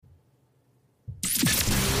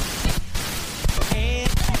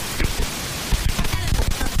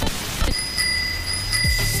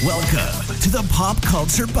Welcome to the Pop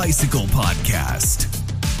Culture Bicycle Podcast.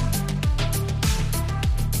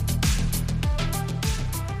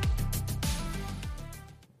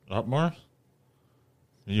 Up more?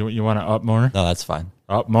 You want to up more? No, that's fine.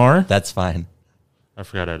 Up more? That's fine. I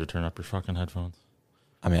forgot I had to turn up your fucking headphones.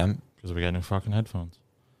 I mean, Because we got new fucking headphones.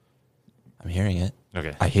 I'm hearing it.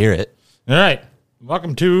 Okay. I hear it. All right.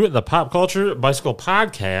 Welcome to the Pop Culture Bicycle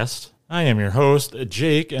Podcast. I am your host,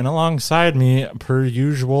 Jake, and alongside me, per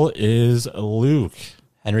usual, is Luke.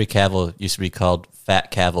 Henry Cavill used to be called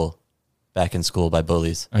Fat Cavill back in school by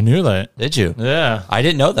bullies. I knew that. Did you? Yeah. I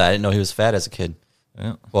didn't know that. I didn't know he was fat as a kid.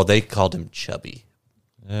 Yeah. Well, they called him chubby.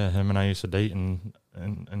 Yeah, him and I used to date in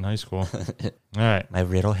high school. All right. My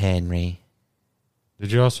little Henry.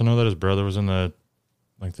 Did you also know that his brother was in the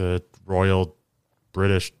Royal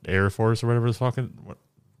British Air Force or whatever the fucking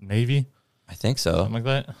Navy? I think so. Something like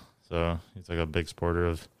that. So he's like a big supporter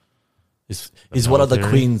of. He's one of the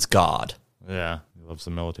Queen's god. Yeah, he loves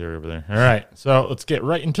the military over there. All right, so let's get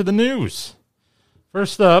right into the news.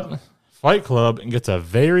 First up, Fight Club gets a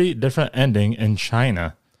very different ending in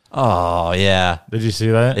China. Oh, yeah. Did you see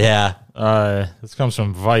that? Yeah. This comes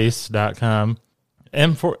from Vice.com.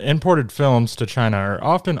 Imported films to China are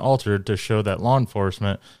often altered to show that law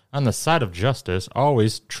enforcement on the side of justice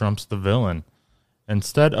always trumps the villain.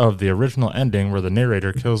 Instead of the original ending where the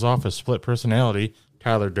narrator kills off his split personality,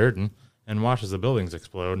 Tyler Durden, and watches the buildings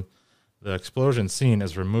explode, the explosion scene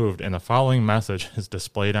is removed and the following message is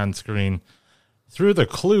displayed on screen. Through the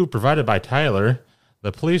clue provided by Tyler,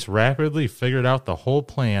 the police rapidly figured out the whole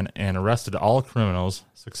plan and arrested all criminals,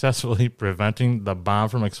 successfully preventing the bomb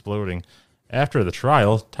from exploding. After the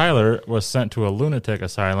trial, Tyler was sent to a lunatic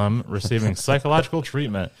asylum receiving psychological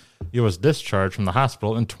treatment. He was discharged from the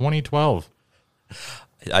hospital in 2012.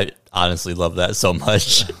 I honestly love that so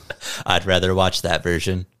much. I'd rather watch that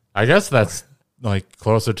version. I guess that's like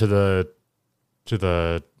closer to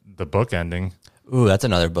the book ending. Ooh, that's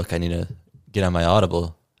another book I need to get on my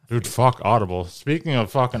Audible. Dude, fuck Audible. Speaking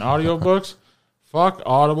of fucking audiobooks, fuck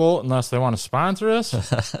Audible unless they want to sponsor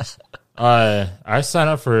us. I signed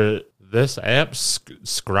up for this app,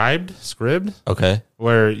 Scribd, Okay.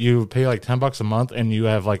 where you pay like $10 a month and you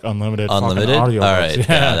have like unlimited fucking audiobooks. All right. Yeah.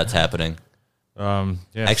 Yeah, that's happening. Yeah.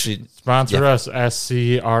 Actually, sponsor yeah. us,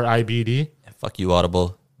 SCRIBD. Fuck you,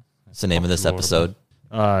 Audible. That's the name of this episode.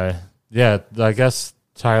 Yeah, I guess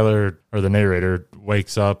Tyler, or the narrator,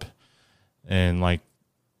 wakes up in like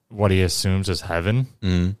what he assumes is heaven,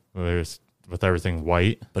 with everything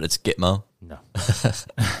white. But it's Gitmo. No,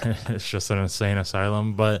 it's just an insane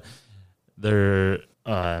asylum. But there's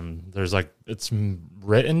like, it's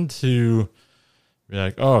written to be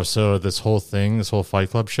like, oh, so this whole Fight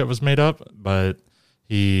Club shit was made up. But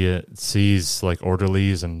he sees like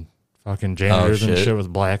orderlies and fucking janitors and shit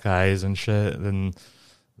with black eyes and shit. And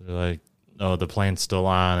they're like, oh, the plan's still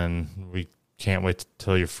on and we can't wait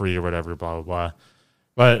till you're free or whatever, blah, blah, blah.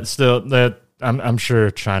 But still, that I'm sure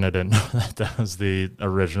China didn't know that was the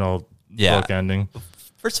original book ending.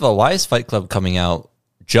 First of all, why is Fight Club coming out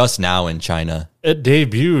just now in China? It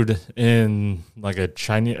debuted in like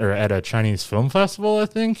at a Chinese film festival, I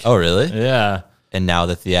think. Oh, really? Yeah. And now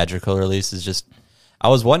the theatrical release is just... I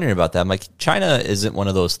was wondering about that. I'm like, China isn't one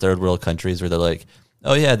of those third world countries where they're like,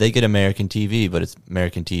 oh, yeah, they get American TV, but it's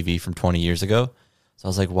American TV from 20 years ago. So I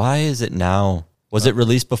was like, why is it now? Was it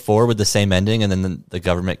released before with the same ending, and then the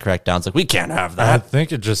government cracked down? It's like, we can't have I that.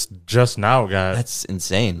 think it just now got That's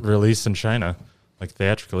insane. released in China, like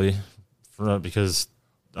theatrically, because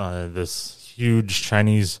this huge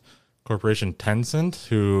Chinese corporation, Tencent,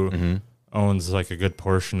 who owns like a good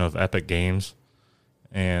portion of Epic Games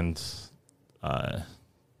and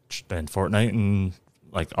Fortnite and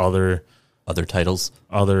like other titles.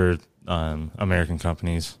 other American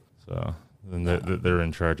companies. So then they're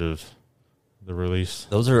in charge of the release.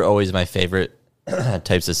 Those are always my favorite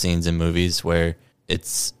types of scenes in movies where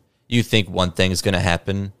it's you think one thing is going to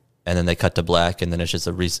happen and then they cut to black and then it's just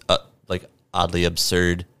a like oddly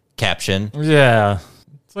absurd caption. Yeah,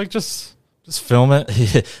 it's like just film it.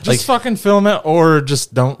 Just Like- fucking film it, or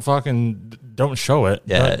just don't show it.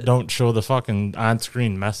 Yeah. Don't show the fucking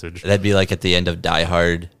on-screen message. That'd be like at the end of Die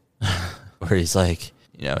Hard where he's like,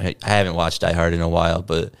 you know, I haven't watched Die Hard in a while,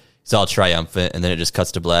 but he's all triumphant and then it just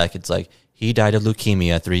cuts to black. It's like he died of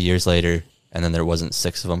leukemia 3 years later and then there wasn't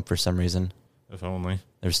 6 of them for some reason. If only.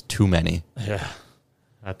 There's too many. Yeah,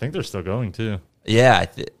 I think they're still going too. Yeah, I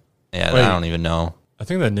Wait. don't even know. I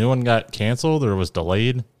think the new one got canceled or was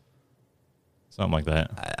delayed. Something like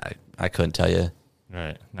that. I couldn't tell you. All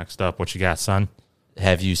right, next up, what you got, son?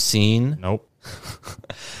 Have you seen Nope.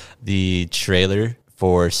 the trailer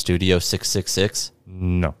for Studio 666?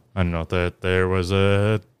 No. I don't know that there was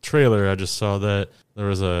a trailer. I just saw that there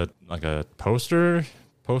was a poster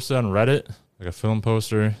posted on Reddit, like a film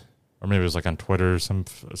poster, or maybe it was like on Twitter, some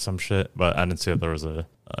shit. But I didn't see if there was a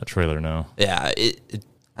trailer. No. Yeah, I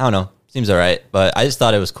don't know. Seems all right, but I just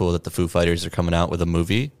thought it was cool that the Foo Fighters are coming out with a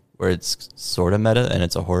movie where it's sort of meta and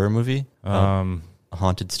it's a horror movie. A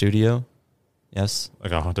haunted studio. Yes.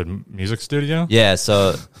 Like a haunted music studio? Yeah,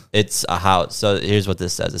 so it's a house. So here's what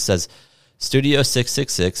this says. It says, Studio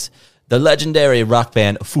 666, the legendary rock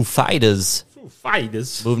band Foo Fighters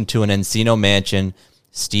moved to an Encino mansion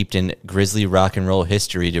steeped in grisly rock and roll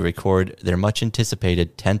history to record their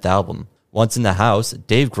much-anticipated 10th album. Once in the house,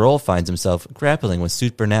 Dave Grohl finds himself grappling with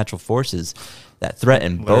supernatural forces that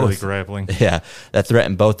threaten Literally both grappling. Yeah, that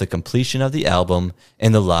threaten both the completion of the album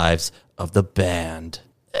and the lives of the band.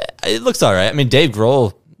 It looks all right. I mean, Dave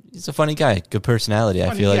Grohl, he's a funny guy, good personality.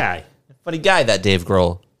 I feel like funny guy, that Dave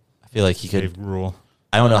Grohl. I feel like he could. Dave Grohl.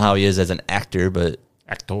 I don't know how he is as an actor, but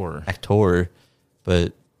Actor,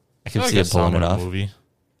 but I can see I him pulling it off. Movie.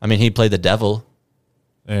 I mean, he played the devil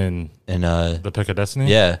In in The Pick of Destiny.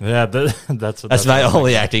 Yeah. That's my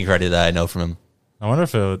only acting credit that I know from him. I wonder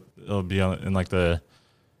if it'll be in like the.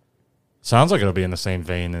 Sounds like it'll be in the same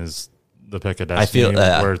vein as The Pick of Destiny, feel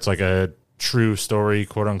where it's like a true story,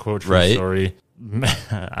 quote unquote true Right. story.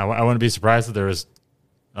 I wouldn't be surprised if there was,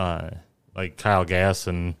 like Kyle Gass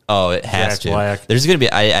and Oh, it has Jack to. Black. There's gonna be.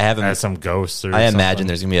 I haven't. as some ghosts. Or I imagine something.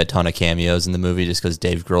 there's gonna be a ton of cameos in the movie just because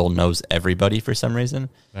Dave Grohl knows everybody for some reason.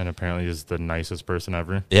 And apparently is the nicest person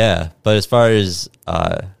ever. Yeah, but as far as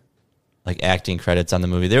like acting credits on the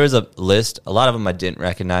movie, there was a list. A lot of them I didn't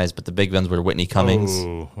recognize, but the big ones were Whitney Cummings,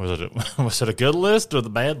 Ooh, was it a good list or the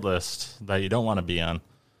bad list that you don't want to be on?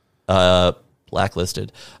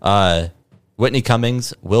 blacklisted. Whitney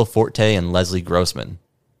Cummings, Will Forte, and Leslie Grossman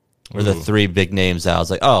were the Ooh. three big names that I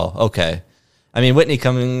was like, oh, okay. I mean, Whitney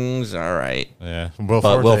Cummings, all right. Yeah, Will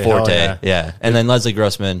Forte, hell yeah. And then Leslie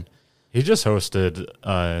Grossman. He just hosted.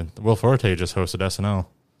 Will Forte just hosted SNL.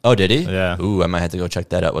 Oh, did he? Yeah. Ooh, I might have to go check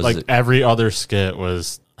that out. Was Like it? every other skit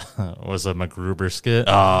was was a MacGruber skit.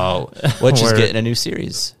 Oh, which is Where- getting a new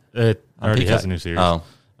series. It already Peacock. has a new series. Oh,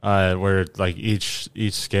 Where like each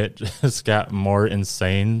skit just got more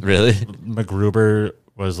insane. really? MacGruber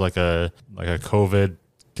was like a COVID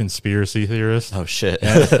conspiracy theorist. Oh, shit.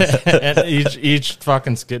 And each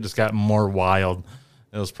fucking skit just got more wild.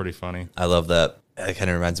 It was pretty funny. I love that. That kind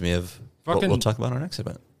of reminds me of what Fucking- we'll talk about in our next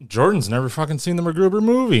event. Jordan's never fucking seen the MacGruber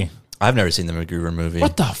movie. I've never seen the MacGruber movie.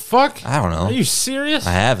 What the fuck? I don't know. Are you serious?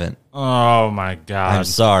 I haven't. Oh my god! I'm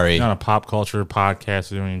sorry. You're on a pop culture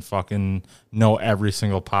podcast. You don't even fucking know every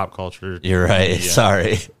single pop culture. You're right. media.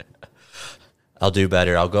 Sorry. I'll do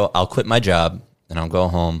better. I'll quit my job and I'll go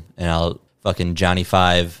home and I'll fucking Johnny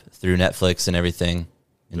Five through Netflix and everything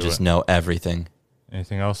and Do just it. know everything.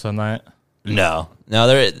 Anything else on that? No,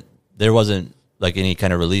 there wasn't like any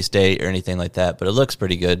kind of release date or anything like that, but it looks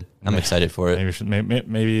pretty good. I'm excited for it.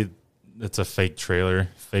 Maybe it's a fake trailer,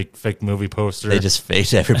 fake movie poster. They just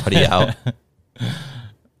faked everybody out.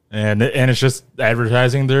 and it's just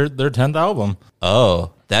advertising their 10th album.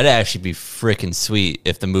 Oh, that'd actually be freaking sweet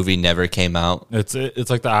if the movie never came out. It's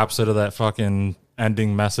like the opposite of that fucking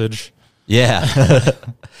ending message. Yeah.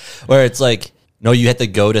 Where it's like, no, you have to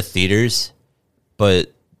go to theaters,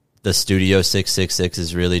 but the Studio 666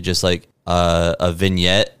 is really just like a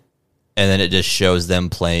vignette, and then it just shows them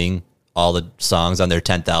playing all the songs on their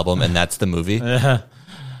 10th album, and that's the movie. Yeah.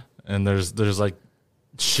 And there's like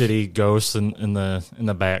shitty ghosts in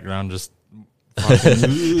the background just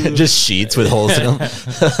fucking, Just sheets with holes in them.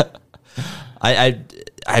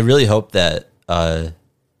 I really hope that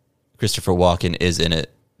Christopher Walken is in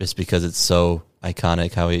it, just because it's so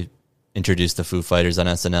iconic how he introduced the Foo Fighters on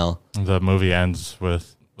SNL. the movie ends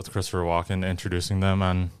with Christopher Walken introducing them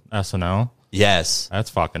on SNL. Yes. That's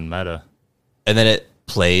fucking meta. And then it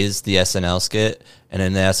plays the SNL skit, and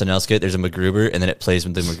in the SNL skit, there's a MacGruber, and then it plays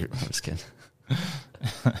with the MacGruber. I'm just kidding.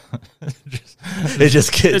 It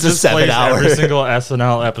just gets a 7 plays hour. every single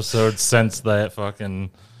SNL episode since that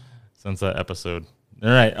episode. All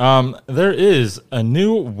right. There is a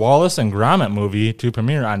new Wallace and Gromit movie to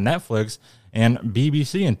premiere on Netflix and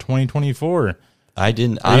BBC in 2024. I Are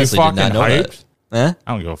you honestly did not fucking know hyped? that. Huh?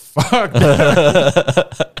 I don't give a fuck.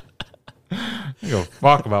 I don't give a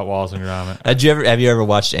fuck about Wallace and Gromit. Have you ever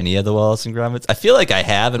watched any of the Wallace and Gromits? I feel like I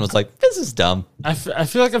have, and was like, this is dumb. I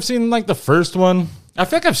feel like I've seen like the first one. I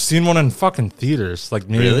feel like I've seen one in fucking theaters. Like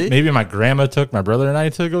Really? maybe my grandma took my brother and I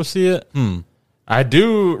to go see it. I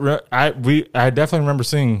do. I definitely remember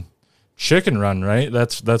seeing Chicken Run. Right?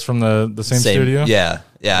 That's from the same studio. Yeah.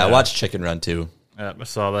 I watched Chicken Run too. Yeah, I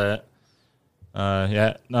saw that.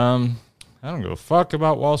 Yeah. I don't give a fuck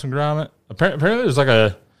about Wallace and Gromit. Apparently, there's like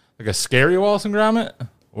a scary Wallace and Gromit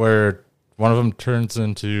where one of them turns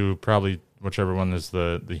into probably whichever one is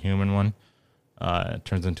the human one. It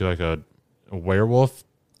turns into like a werewolf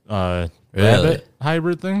rabbit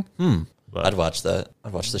hybrid thing. But I'd watch that.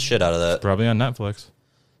 I'd watch the shit out of that. Probably on Netflix.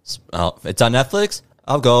 Oh, it's on Netflix?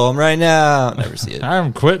 I'll go home right now. Never see it.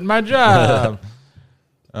 I'm quitting my job.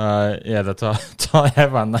 Yeah, that's all I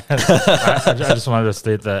have on that. I just wanted to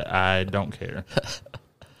state that I don't care.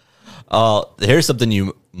 Here's something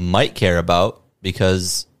you might care about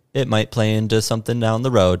because it might play into something down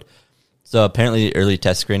the road. So apparently early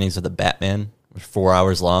test screenings of the Batman were 4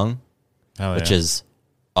 hours long, which is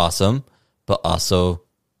awesome. But also,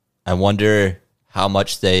 I wonder how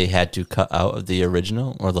much they had to cut out of the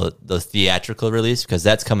original or the theatrical release, because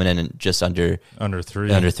that's coming in just under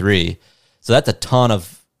 3. So that's a ton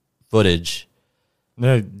of footage.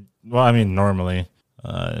 Yeah, well, I mean, normally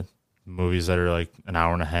movies that are like an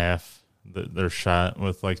hour and a half, they're shot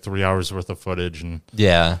with like 3 hours worth of footage, and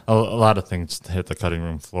a lot of things hit the cutting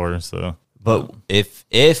room floor. So, but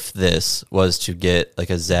if this was to get like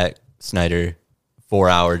a Zack Snyder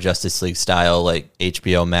 4-hour Justice League style, like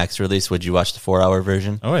HBO Max release, would you watch the 4-hour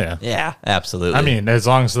version? Oh yeah, yeah, absolutely. I mean, as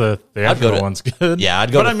long as the theatrical one's good. Yeah,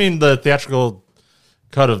 I'd go. But I mean, the theatrical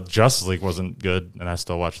cut of Justice League wasn't good, and I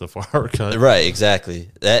still watched the 4-hour cut. Right, exactly.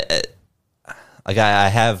 That, like, I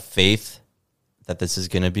have faith that this is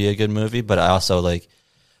going to be a good movie, but I also like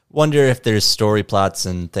wonder if there's story plots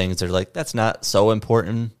and things that are like that's not so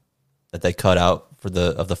important that they cut out for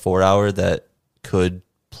the 4-hour that could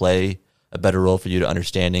play a better role for you to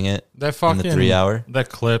understanding it that fucking, in the 3-hour. That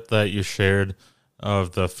clip that you shared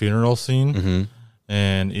of the funeral scene,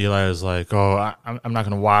 and Eli is like, "Oh, I'm not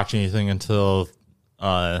going to watch anything until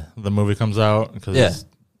the movie comes out because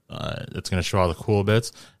it's going to show all the cool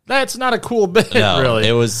bits." That's not a cool bit, no, really.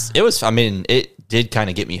 It was. I mean, it did kind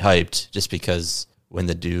of get me hyped just because when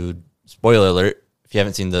the dude, spoiler alert, if you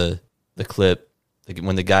haven't seen the clip,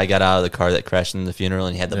 when the guy got out of the car that crashed in the funeral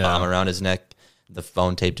and he had the bomb around his neck, the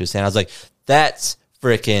phone taped to his hand, I was like, that's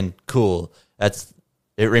freaking cool. It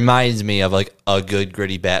reminds me of like a good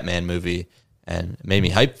gritty Batman movie, and it made me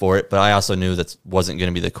hype for it, but I also knew that wasn't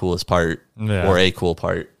going to be the coolest part or a cool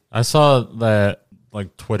part. I saw that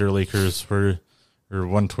like Twitter leakers or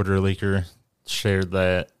one Twitter leaker shared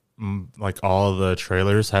that like all of the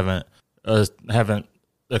trailers haven't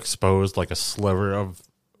exposed like a sliver of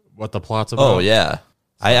what the plot's about. Oh yeah,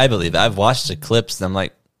 I believe it. I've watched the clips and I'm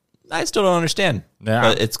like, I still don't understand. Yeah,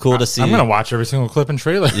 but it's cool to see. I'm gonna watch every single clip and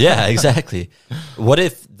trailer. Yeah, exactly. What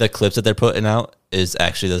if the clips that they're putting out is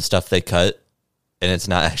actually the stuff they cut, and it's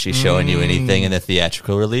not actually showing you anything in the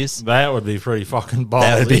theatrical release? That would be pretty fucking ballsy.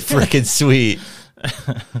 That would be freaking sweet.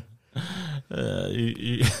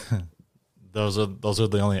 Those are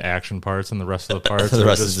the only action parts, and the rest of the parts the are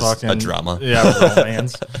rest just is just fucking a drama. Yeah,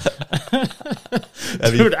 romance.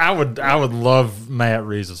 Dude, I would love Matt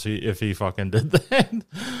Reeves if he fucking did that.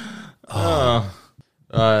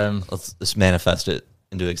 Let's just manifest it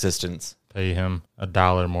into existence, Pay him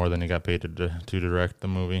 $1 more than he got paid to direct the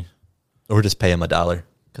movie, or just pay him $1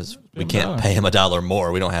 because we can't pay him $1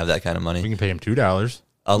 more. We don't have that kind of money. we can pay him $2.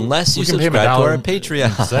 Unless you We can pay him subscribe to our $1.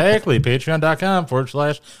 Patreon. Exactly.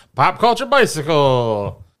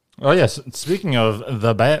 Patreon.com/popculturebicycle. Oh, yes. Speaking of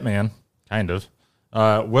the Batman, kind of,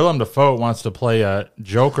 Willem Dafoe wants to play a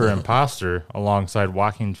Joker imposter alongside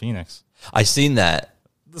Joaquin Phoenix. I seen that.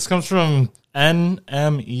 This comes from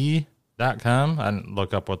NME.com. I didn't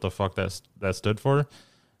look up what the fuck that stood for.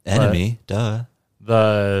 Enemy, duh.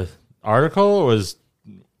 The article was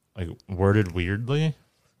like worded weirdly.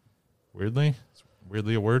 Weirdly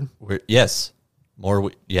a word? Yes.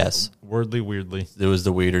 Yes. Weirdly. It was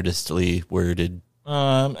the weirdestly worded.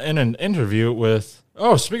 In an interview with,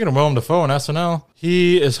 speaking of Willem Dafoe on SNL,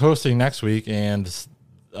 he is hosting next week, and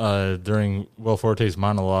during Will Forte's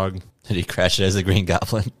monologue. Did he crash it as a Green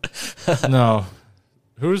Goblin? No.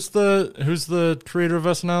 Who's the creator of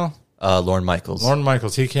SNL? Lorne Michaels. Lorne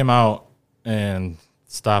Michaels. He came out and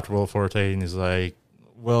stopped Will Forte, and he's like,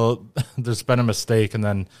 well, there's been a mistake, and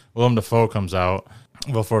then Willem Dafoe comes out.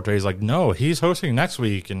 Will Forte's like, no, he's hosting next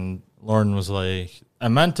week, and Lauren was like, I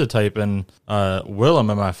meant to type in Willem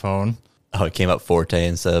in my phone. Oh, it came up Forte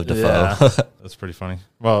instead of Dafoe. Yeah, that's pretty funny.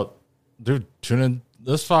 Well, dude, tune in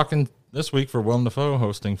this week for Willem Dafoe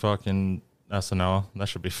hosting fucking SNL. That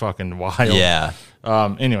should be fucking wild. Yeah.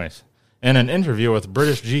 Anyways, in an interview with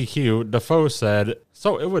British GQ, Dafoe said,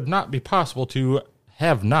 so it would not be possible to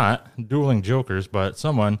have not dueling Jokers, but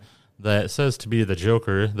someone that says to be the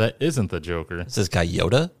Joker that isn't the Joker. Is this guy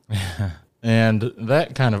Yoda? And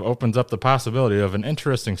that kind of opens up the possibility of an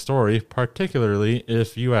interesting story, particularly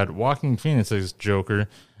if you had Joaquin Phoenix's Joker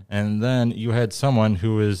and then you had someone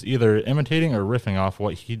who is either imitating or riffing off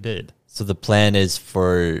what he did. So the plan is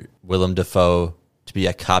for Willem Dafoe to be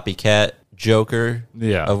a copycat Joker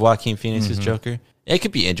of Joaquin Phoenix's Joker. It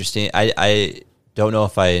could be interesting. I don't know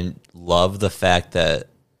if I love the fact that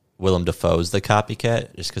Willem Dafoe's the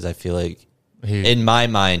copycat, just because I feel like in my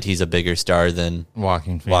mind he's a bigger star than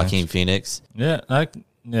Joaquin Phoenix. Yeah, I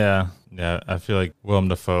feel like Willem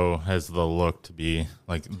Dafoe has the look to be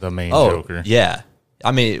like the main Joker. Yeah.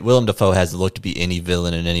 I mean, Willem Dafoe has the look to be any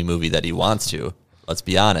villain in any movie that he wants to. Let's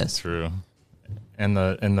be honest. True. And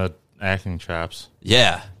the acting chops.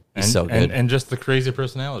 Yeah. He's so good. And just the crazy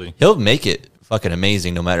personality. He'll make it fucking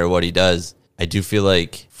amazing no matter what he does. I do feel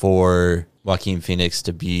like for Joaquin Phoenix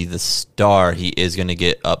to be the star, he is going to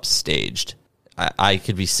get upstaged. I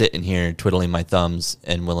could be sitting here twiddling my thumbs,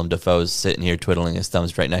 and Willem Dafoe's sitting here twiddling his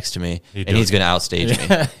thumbs right next to me, and he's going to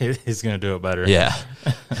outstage me. He's going to do it better. Yeah.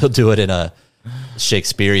 He'll do it in a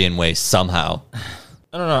Shakespearean way somehow.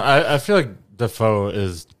 I don't know. I feel like Dafoe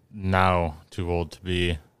is now too old to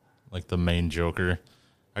be like the main Joker.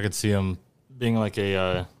 I could see him being like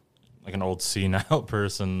an old senile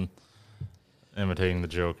person imitating the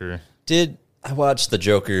Joker. I watched the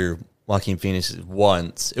Joker Joaquin Phoenix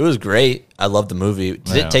once. It was great. I loved the movie.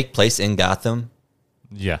 Did it take place in Gotham?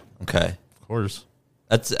 Yeah. Okay. Of course.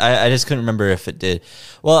 I just couldn't remember if it did.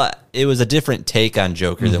 Well, it was a different take on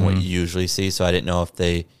Joker than what you usually see, so I didn't know if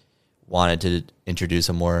they wanted to introduce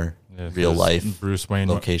a more real life Bruce Wayne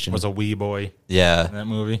location. Was a wee boy in that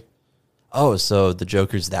movie. Oh, so the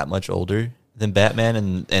Joker's that much older than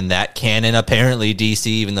Batman, and that canon apparently DC,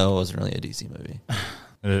 even though it wasn't really a DC movie.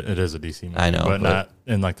 It is a DC movie. I know, but not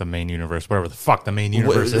in like the main universe, whatever the fuck the main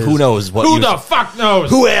universe is. Who knows? Who the fuck knows?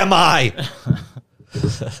 Who am I?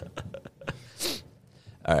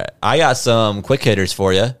 All right, I got some quick hitters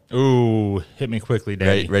for you. Ooh, hit me quickly,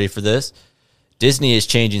 Daddy. Ready for this? Disney is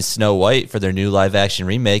changing Snow White for their new live-action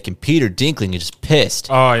remake, and Peter Dinklage is just pissed.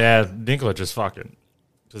 Oh yeah, Dinklage is fucking.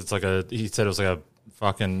 Because it's like he said it was like a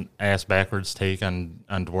fucking ass backwards take on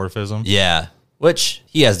dwarfism. Yeah, which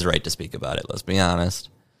he has the right to speak about it. Let's be honest.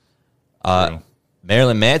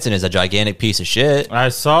 Marilyn Manson is a gigantic piece of shit. I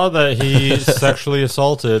saw that he sexually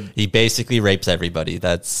assaulted. He basically rapes everybody.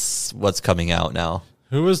 That's what's coming out now.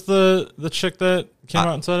 Who was the chick that came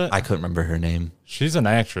out and said it? I couldn't remember her name. She's an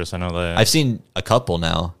actress. I know that. I've seen a couple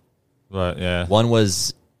now. But yeah. One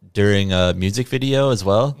was during a music video as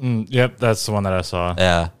well. Yep, that's the one that I saw.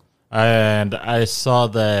 Yeah. And I saw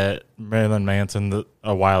that Marilyn Manson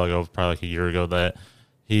a while ago, probably like a year ago, that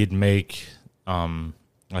he'd make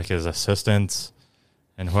like his assistants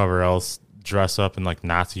and whoever else dress up in like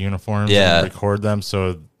Nazi uniforms and record them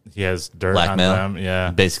so he has dirt Blackmail. on them.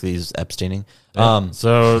 Yeah. Basically he's Epsteining.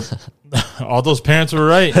 So all those parents were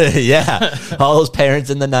right. Yeah. All those parents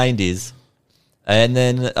in the 90s. And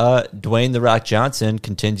then Dwayne "The Rock" Johnson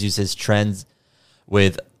continues his trends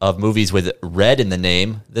of movies with red in the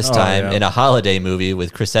name, this time in a holiday movie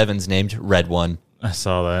with Chris Evans named Red One. I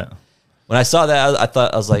saw that. When I saw that,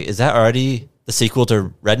 I was like, is that already the sequel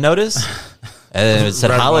to Red Notice? And then it said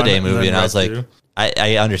Red holiday One, movie, and I was like, Two.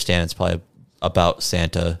 I understand it's probably about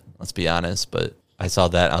Santa, let's be honest, but I saw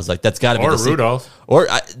that, and I was like, that's got to be the Rudolph.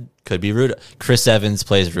 Could be Rudolph. Chris Evans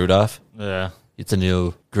plays Rudolph. Yeah. It's a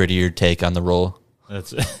new, grittier take on the role.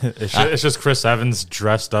 It's just Chris Evans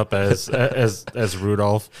dressed up as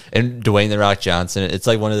Rudolph, and Dwayne "The Rock" Johnson. It's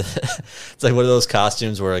like one of those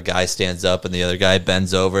costumes where a guy stands up and the other guy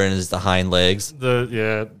bends over and is the hind legs.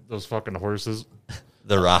 Those fucking horses.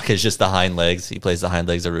 The Rock is just the hind legs. He plays the hind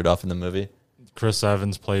legs of Rudolph in the movie. Chris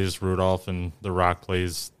Evans plays Rudolph, and The Rock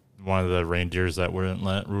plays one of the reindeers that wouldn't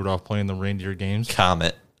let Rudolph play in the reindeer games.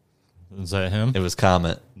 Comet. Is that him? It was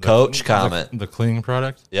Comet. Coach Comet. The cleaning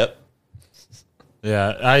product? Yep.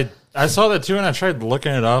 Yeah, I saw that too, and I tried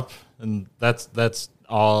looking it up, and that's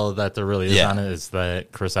all that there really is on it, is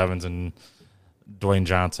that Chris Evans and Dwayne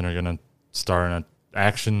Johnson are going to star in an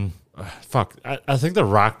action. I think The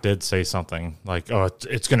Rock did say something like, oh,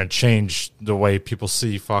 it's going to change the way people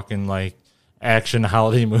see fucking like action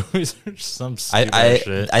holiday movies or some stupid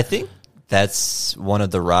shit. I think that's one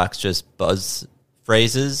of The Rock's just buzz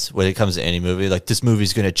phrases when it comes to any movie. Like, this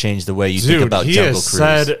movie's going to change the way you think about Jungle Cruise. He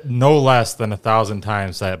has said no less than 1,000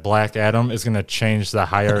 times that Black Adam is going to change the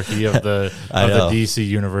hierarchy of the DC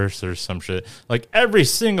universe or some shit. Like, every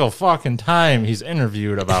single fucking time he's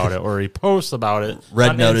interviewed about it or he posts about it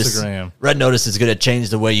on Instagram. Red Notice is going to change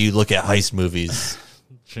the way you look at heist movies.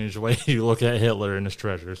 Change the way you look at Hitler and his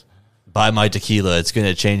treasures. Buy my tequila. It's going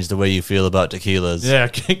to change the way you feel about tequilas. Yeah,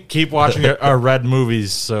 keep watching our red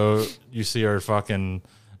movies so you see our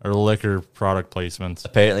liquor product placements.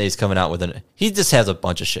 Apparently he's coming out with he just has a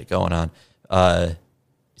bunch of shit going on.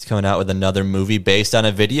 He's coming out with another movie based on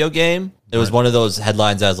a video game. It was one of those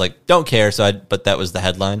headlines I was like, don't care. But that was the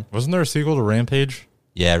headline. Wasn't there a sequel to Rampage?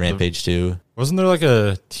 Yeah, Rampage 2. Wasn't there like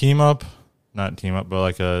a not team up, but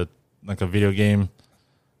like a video game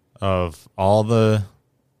of all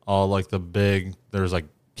like the big, there was like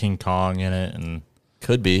King Kong in it, and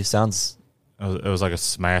Could be. Sounds. it was like a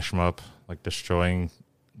smash 'em up, like destroying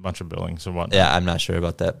a bunch of buildings and whatnot. Yeah, I'm not sure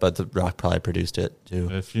about that, but The Rock probably produced it too.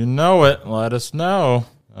 If you know it, let us know.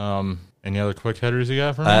 Any other quick hitters you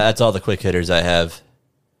got for me? That's all the quick hitters I have.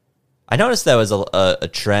 I noticed that was a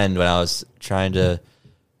trend when I was trying to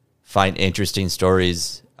find interesting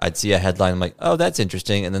stories. I'd see a headline, I'm like, oh, that's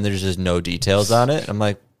interesting, and then there's just no details on it. I'm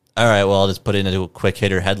like, all right, well, I'll just put it into a quick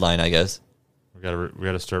hitter headline, I guess. We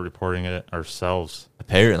gotta start reporting it ourselves.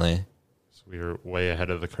 Apparently. So we are way ahead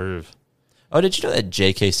of the curve. Oh, did you know that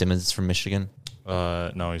J.K. Simmons is from Michigan?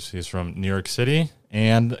 No, he's from New York City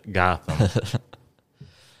and Gotham.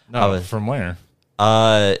 No, from where?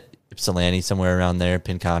 Ypsilanti, somewhere around there,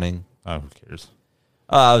 Pinconning. Oh, who cares?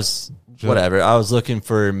 I was looking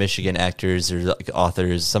for Michigan actors or like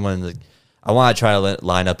authors. Someone like I want to try to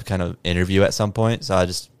line up a kind of interview at some point. So I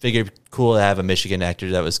just figured cool to have a Michigan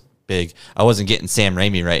actor that was big. I wasn't getting Sam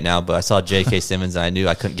Raimi right now, but I saw J.K. Simmons and I knew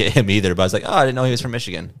I couldn't get him either. But I was like, oh, I didn't know he was from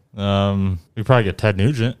Michigan. We probably get Ted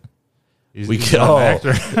Nugent. He's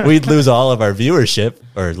We'd lose all of our viewership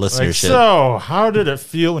or listenership. Like, so, how did it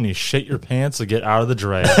feel when you shit your pants to get out of the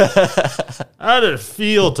draft? How did it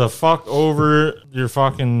feel to fuck over your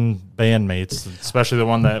fucking bandmates, especially the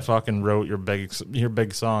one that fucking wrote your big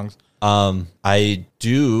songs? I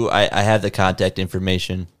have the contact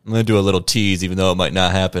information. I'm going to do a little tease, even though it might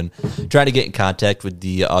not happen. Trying to get in contact with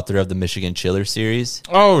the author of the Michigan Chiller series.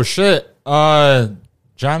 Oh, shit.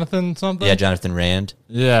 Jonathan something? Yeah, Jonathan Rand.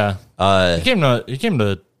 Yeah. He came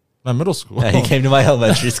to my middle school. Yeah, he came to my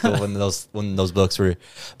elementary school when those books were.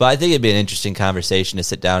 But I think it'd be an interesting conversation to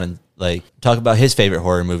sit down and like talk about his favorite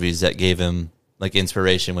horror movies that gave him like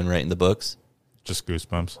inspiration when writing the books. Just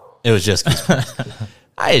Goosebumps. It was just Goosebumps.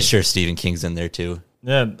 I am sure Stephen King's in there too.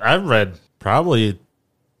 Yeah, I've read probably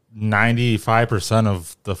 95%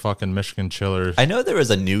 of the fucking Michigan Chillers. I know there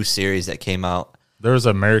was a new series that came out. There was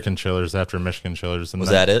American Chillers after Michigan Chillers. Was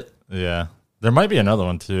that it? Yeah. There might be another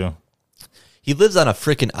one, too. He lives on a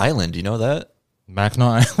freaking island. You know that?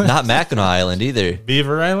 Mackinac Island? Not Mackinac Island either.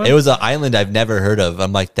 Beaver Island? It was an island I've never heard of.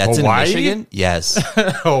 I'm like, that's Hawaii? in Michigan? Yes.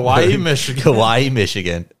 Hawaii, Michigan. Hawaii,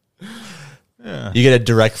 Michigan. Yeah. You get a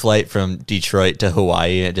direct flight from Detroit to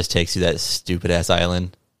Hawaii, and it just takes you that stupid-ass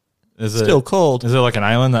island. Is Still cold. Is it like an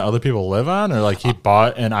island that other people live on? Or like he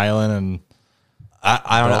bought an island and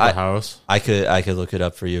I don't know. built a house? I could look it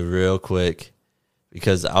up for you real quick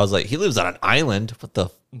because I was like, he lives on an island. What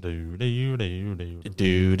the? Do do do do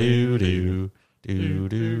Do do do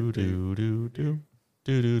do do do do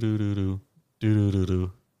do do do do do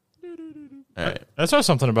do. All right. I saw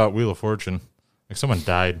something about Wheel of Fortune. Like someone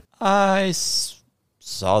died. I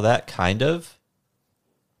saw that kind of.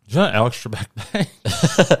 Is that Alex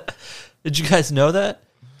Trebek? Did you guys know that?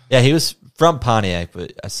 Yeah, he was from Pontiac,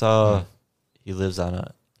 but I saw he lives on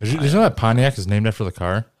a. Did you know that Pontiac is named after the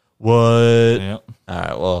car? What? Yeah. All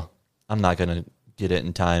right. Well, I'm not gonna get it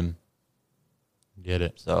in time. Get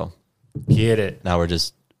it. So Get it. now we're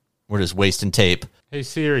just wasting tape. Hey,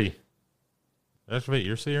 Siri. Did I activate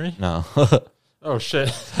your Siri? No. Oh, shit.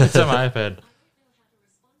 It's on my iPad.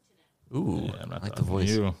 Ooh, Yeah, I'm I not like the talking to voice.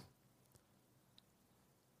 you.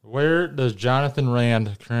 Where does Jonathan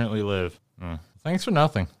Rand currently live? Thanks for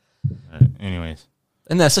nothing. All right, anyways.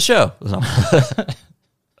 And that's the show.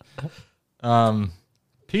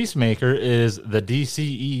 Peacemaker is the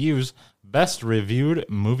DCEU's best reviewed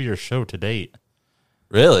movie or show to date.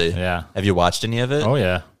 Really? Yeah. Have you watched any of it? Oh,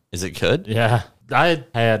 yeah. Is it good? Yeah. I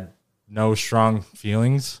had no strong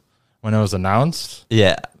feelings when it was announced.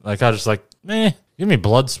 Yeah. Like, I was just like, give me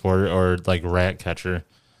Bloodsport or, like, Ratcatcher.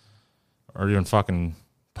 Or even fucking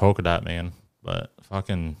Polka Dot Man. But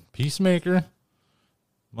fucking Peacemaker?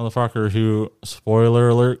 Motherfucker who, spoiler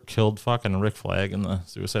alert, killed fucking Rick Flag in the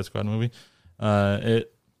Suicide Squad movie. But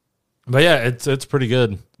yeah, it's pretty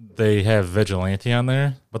good. They have Vigilante on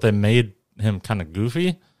there, but they made him kind of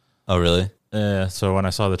goofy. Oh, really? So when I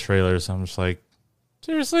saw the trailers, I'm just like,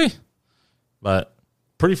 seriously? But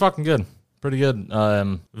pretty fucking good. Pretty good.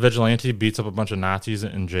 Vigilante beats up a bunch of Nazis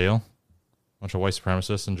in jail. A bunch of white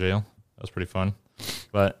supremacists in jail. That was pretty fun.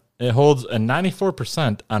 But it holds a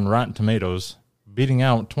 94% on Rotten Tomatoes, beating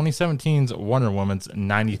out 2017's Wonder Woman's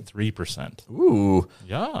 93%. Ooh.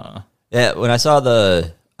 Yeah. Yeah, when I saw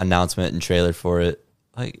the announcement and trailer for it,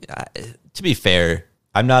 to be fair,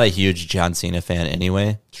 I'm not a huge John Cena fan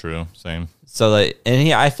anyway. True. Same. So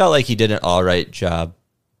I felt like he did an all right job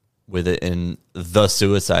with it in The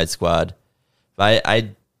Suicide Squad. But I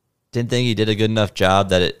didn't think he did a good enough job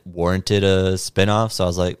that it warranted a spinoff. So I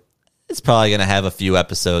was like, it's probably going to have a few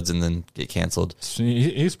episodes and then get canceled.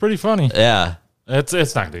 He's pretty funny. Yeah. It's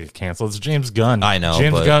not going to get canceled. It's James Gunn. I know,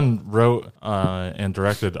 James but- Gunn wrote and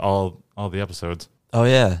directed all the episodes. Oh,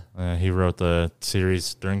 yeah. He wrote the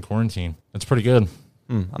series during quarantine. It's pretty good.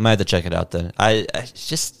 I might have to check it out then. I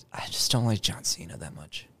just don't like John Cena that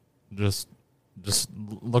much. Just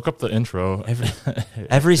look up the intro. Ever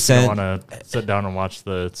If you since want to sit down and watch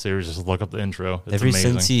the series, just look up the intro. It's ever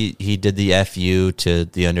amazing. since he did the FU to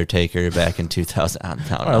The Undertaker back in 2000, I don't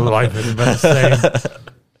My know. life has been the same.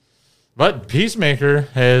 But Peacemaker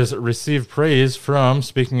has received praise from,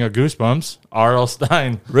 speaking of Goosebumps, R.L.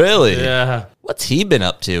 Stein. Really? Yeah. What's he been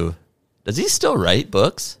up to? Does he still write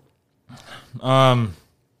books? I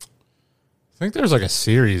think there's like a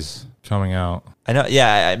series coming out. I know.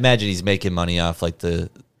 Yeah, I imagine he's making money off like the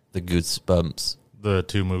Goosebumps. The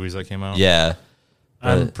 2 movies that came out. Yeah.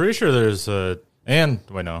 I'm pretty sure there's a, and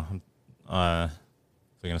wait, no, I'm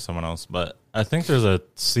thinking of someone else, but I think there's a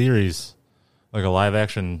series, like a live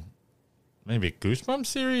action, maybe Goosebumps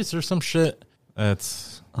series or some shit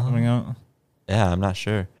that's coming out. Yeah, I'm not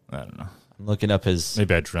sure. I don't know. I'm looking up his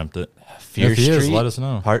Maybe I dreamt it. Fear If he is, Street let us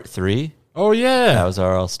know. Part 3. Oh yeah, That was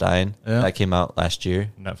R.L. Stein. Yeah. That came out last year.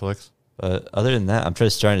 Netflix. But other than that, I'm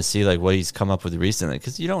just trying to see like what he's come up with recently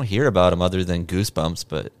because you don't hear about him other than Goosebumps.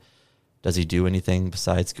 But does he do anything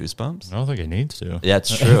besides Goosebumps? I don't think he needs to. Yeah,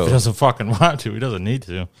 it's If true. he doesn't fucking want to. He doesn't need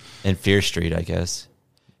to. And Fear Street, I guess.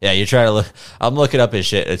 Yeah, you try to look. I'm looking up his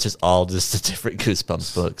shit. It's just all just the different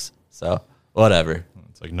Goosebumps books. So whatever.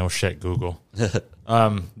 It's like no shit, Google.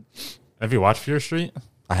 Have you watched Fear Street?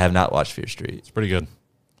 I have not watched Fear Street. It's pretty good.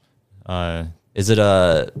 Is it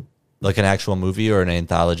like an actual movie or an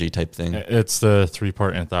anthology type thing? It's the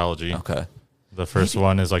 3-part anthology. Okay. The first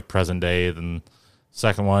one is like present day, then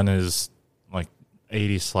second one is like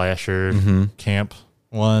 80s slasher camp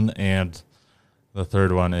one, and the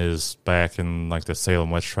third one is back in like the Salem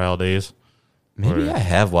witch trial days. Maybe Where- I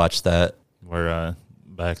have watched that. Where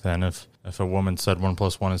back then, if a woman said 1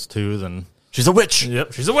 + 1 is 2, then She's a witch.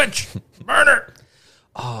 yep, she's a witch. Burn her.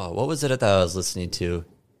 Oh, what was it that I was listening to?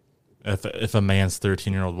 If a man's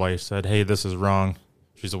 13-year-old wife said, "Hey, this is wrong,"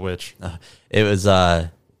 she's a witch. It was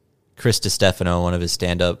Chris DiStefano, one of his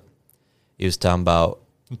stand-up. He was talking about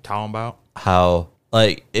Talking about how,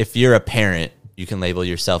 like, if you're a parent, you can label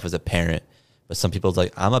yourself as a parent. But some people's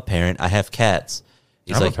like, I'm a parent. I have cats.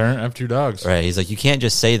 He's I'm like, a parent. I have 2 dogs. right. He's like, you can't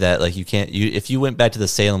just say that. Like, you can't. If you went back to the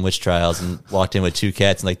Salem witch trials and walked in with 2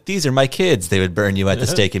 cats and like, these are my kids, they would burn you at the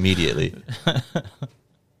stake immediately.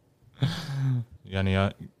 You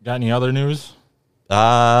got any other news?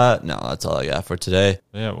 No, that's all I got for today.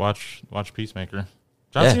 Yeah, watch Peacemaker.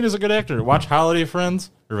 John Yeah. Cena's a good actor. Watch Holiday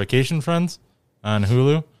Friends or Vacation Friends on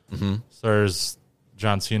Hulu. Mm-hmm. Stars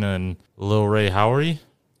John Cena and Lil Ray Howery.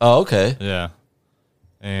 Oh, okay. Yeah,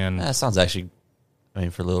 and That sounds actually. I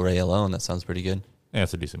mean, for Lil Ray alone, that sounds pretty good. yeah,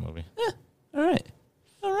 it's a decent movie. All right.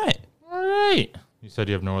 All right. All right. You said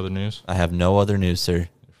you have no other news. I have no other news, sir.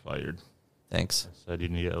 You're fired. Thanks. Said you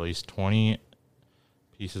need at least 20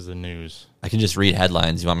 pieces of news, I can just read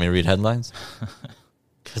headlines. You want me to read headlines?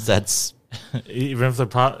 Because that's even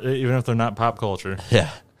if they're not pop culture.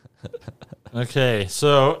 yeah. Okay,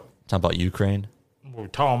 so Talking about Ukraine. what we're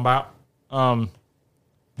talking about. All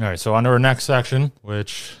right, so on to our next section,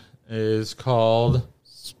 which is called.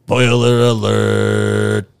 Spoiler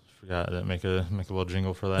alert. Forgot to make a little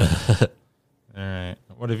jingle for that. All right,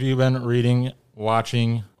 what have you been reading,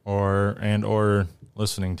 watching, or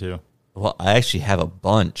listening to? Well, I actually have a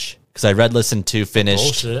bunch because I read, listened to,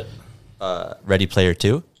 finished Bullshit. Ready Player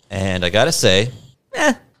 2. And I got to say,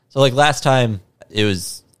 So like last time, I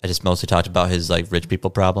just mostly talked about his like rich people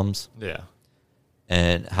problems Yeah,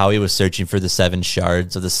 and how he was searching for the 7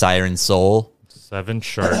 shards of the Siren Soul. 7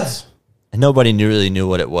 shards. And nobody really knew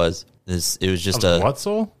what it was. It was just What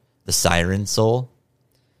soul? the Siren Soul.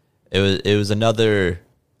 It was another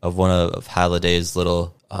of one of Halliday's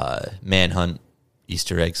little manhunt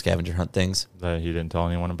Easter egg scavenger hunt things. That he didn't tell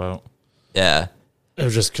anyone about. Yeah. It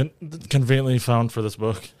was just conveniently found for this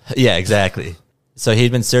book. Yeah, exactly. So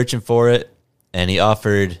he'd been searching for it, and he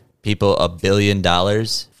offered people $1 billion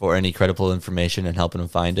for any credible information and helping them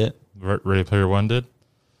find it. Ready Player One did.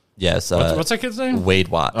 Yes. What's that kid's name? Wade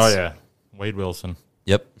Watts. Oh yeah, Wade Wilson.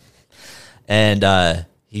 Yep. And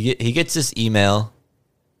he gets this email,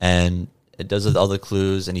 and it does with all the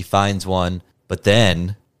clues, and he finds one. But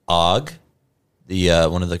then Og, the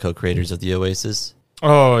one of the co-creators of the Oasis,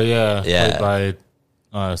 Oh, yeah. Yeah. Played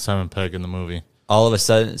by Simon Pegg in the movie. all of a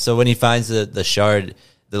sudden, so when he finds the shard,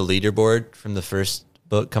 the leaderboard from the first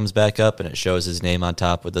book comes back up, and it shows his name on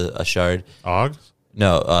top with a shard. Og?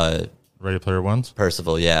 No, Ready Player One's?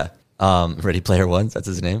 Percival, yeah. Ready Player One, that's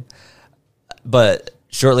his name. But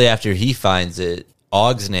shortly after he finds it,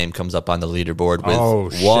 Og's name comes up on the leaderboard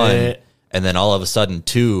with 1, shit. and then all of a sudden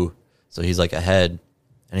 2. So he's like ahead,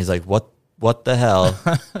 and he's like, "What the hell?"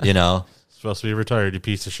 You know. Supposed to be retired, you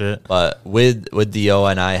piece of shit. But with the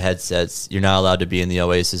ONI headsets, you're not allowed to be in the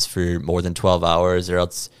Oasis for more than 12 hours, or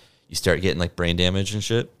else you start getting like brain damage and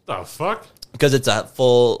shit. The fuck? Because it's a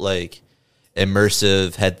full like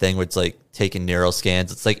immersive head thing where it's like taking neural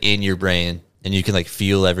scans. It's like in your brain, and you can like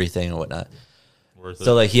feel everything and whatnot. Worth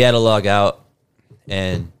So it. like he had to log out,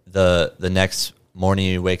 and the next morning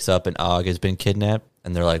he wakes up and Og has been kidnapped,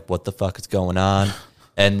 and they're like, "What the fuck is going on?"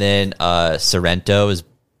 And then Sorrento is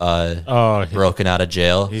broken out of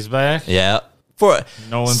jail. He's back? Yeah, for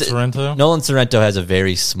Nolan Sorrento? Nolan Sorrento has a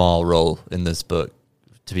very small role in this book,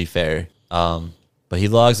 to be fair. But he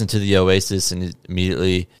logs into the Oasis, and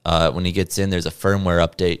immediately when he gets in, there's a firmware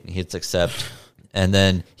update, and he hits accept, and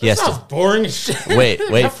then he has to boring as shit. wait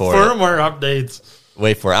for it. Firmware updates.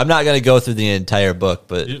 Wait for it. I'm not going to go through the entire book,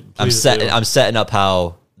 but I'm Please do. setting up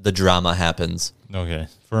how the drama happens. Okay.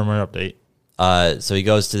 Firmware update. So he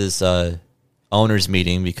goes to this owners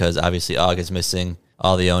meeting because obviously Og is missing.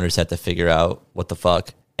 All the owners have to figure out what the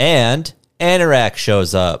fuck. And Anorak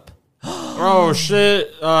shows up. Oh,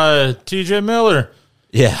 shit. TJ Miller.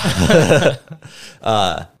 Yeah.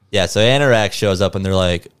 Yeah, so Anorak shows up and they're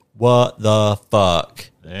like, what the fuck?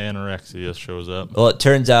 Anorexia shows up. Well, it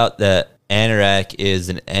turns out that Anorak is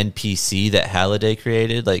an NPC that Halliday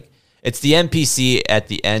created. Like, it's the NPC at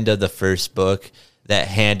the end of the first book that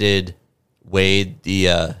handed Wade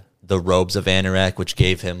the robes of Anorak, which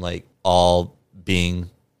gave him like all being.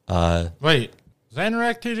 Wait. Is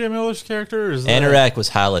Anorak TJ Miller's character? Or is that... Anorak was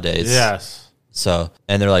Halliday's. Yes. So,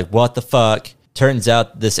 and they're like, what the fuck? Turns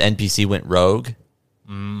out this NPC went rogue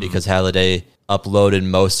because Halliday uploaded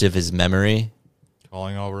most of his memory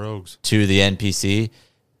Calling all rogues. to the NPC,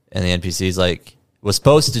 and the NPC's like was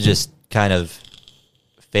supposed to just kind of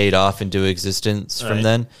fade off into existence from Right.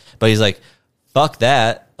 then, but he's like, fuck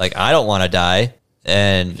that, like I don't want to die,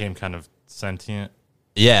 and Became kind of sentient.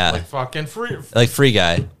 yeah, Like fucking free. like free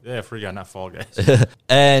guy. Yeah, free guy, not Fall Guys.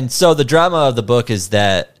 And so the drama of the book is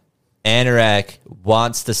that Anorak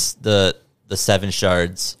wants the 7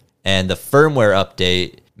 shards, and the firmware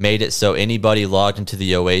update made it so anybody logged into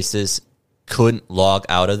the Oasis couldn't log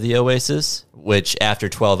out of the Oasis, which after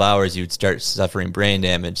 12 hours you'd start suffering brain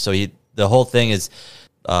damage. So the whole thing is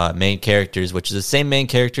main characters, which is the same main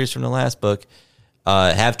characters from the last book,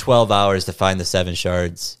 have 12 hours to find the 7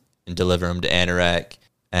 shards and deliver them to Anorak,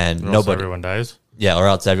 and Or else nobody. everyone dies. Yeah, or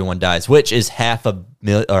else everyone dies, which is half a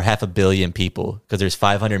billion people, because there's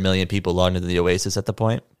 500 million people logged into the Oasis at the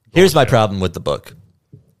point. Here's my problem with the book.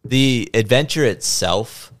 The adventure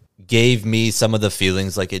itself gave me some of the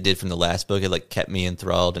feelings like it did from the last book. It like kept me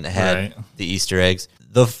enthralled, and it had Right. the Easter eggs.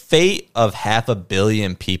 The fate of 500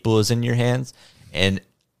 million people is in your hands, and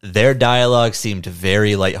their dialogue seemed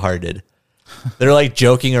very lighthearted. They're like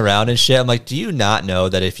joking around and shit. I'm like, do you not know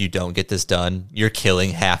that if you don't get this done, you're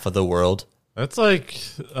killing half of the world? That's like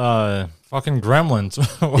fucking Gremlins.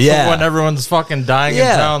 Yeah. When everyone's fucking dying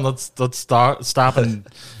Yeah. in town, let's stop and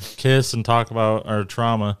kiss and talk about our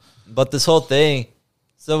trauma. But this whole thing,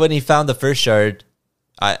 so when he found the first shard,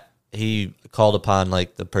 he called upon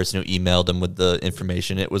like the person who emailed him with the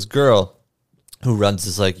information. It was Girl, who runs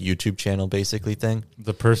this like YouTube channel basically thing.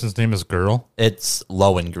 The person's name is Girl. It's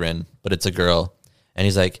Lohengrin, but it's a girl. And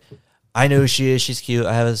he's like, I know who she is. She's cute.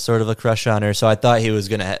 I have a sort of a crush on her. So I thought he was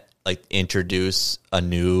going to like introduce a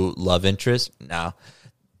new love interest. No,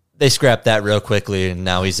 they scrapped that real quickly. And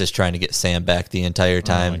now he's just trying to get Sam back the entire Oh my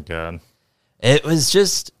time. god. It was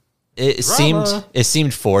just, it Drama.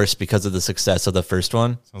 seemed forced because of the success of the first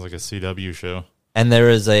one. Sounds like a CW show. And there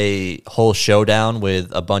was a whole showdown with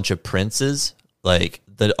a bunch of princes, like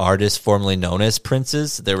the artists formerly known as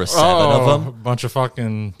princes. There were 7 of A them. bunch of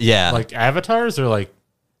fucking Yeah. like avatars or like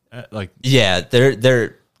Yeah,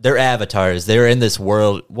 they're avatars. They're in this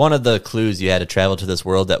world. One of the clues, you had to travel to this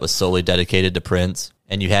world that was solely dedicated to Prince,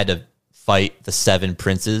 and you had to fight the 7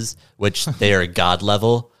 princes, which they are god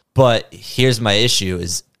level. But here's my issue: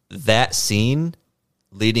 is that scene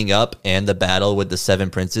leading up and the battle with the 7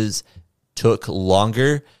 princes took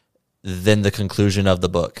longer than the conclusion of the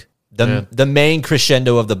book. The main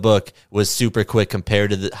crescendo of the book was super quick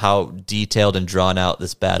compared to how detailed and drawn out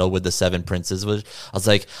this battle with the 7 princes was. I was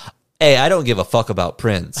like, hey, I don't give a fuck about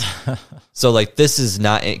Prince. So like this is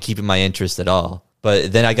not keeping my interest at all.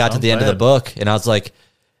 But then I got to the end of the book and I was like,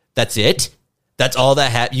 that's it? That's all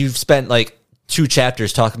that happened? You've spent like 2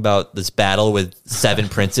 chapters talking about this battle with 7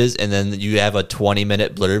 princes and then you have a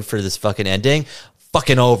 20-minute blurb for this fucking ending?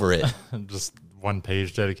 Fucking over it. Just 1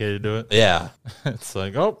 page dedicated to it. Yeah. It's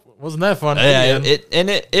like, oh, wasn't that fun? Yeah,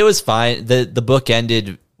 it was fine. The book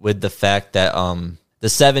ended with the fact that the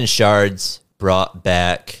 7 shards brought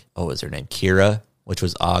back, what was her name? Kira, which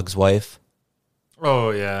was Og's wife.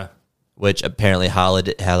 Oh, yeah. Which apparently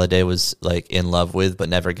Halliday was like in love with, but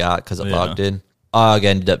never got because Og did. Og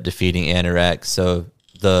ended up defeating Anorak. So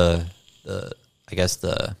the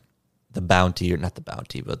bounty, or not the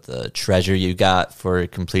bounty, but the treasure you got for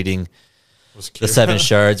completing the 7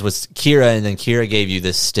 shards was Kira, and then Kira gave you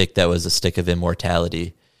this stick that was a stick of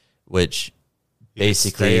immortality, which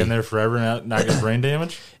basically stay in there forever and not get brain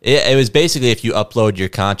damage. It was basically if you upload your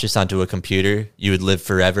conscious onto a computer, you would live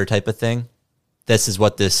forever type of thing. This is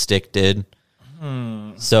what this stick did.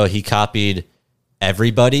 So he copied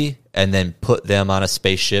everybody and then put them on a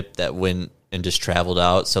spaceship that went and just traveled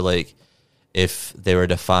out. So like if they were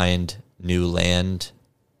to find new land,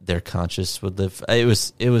 their conscious would live. It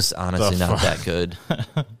was honestly not that good.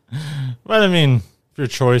 But I mean, if your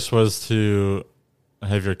choice was to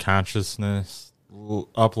have your consciousness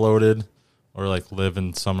uploaded or like live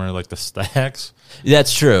in somewhere like the stacks,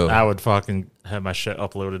 that's true. I would fucking have my shit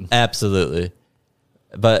uploaded. Absolutely.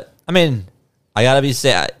 But I mean, I gotta be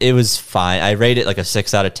sad. It was fine. I rate it like a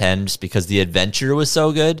 6 out of 10 just because the adventure was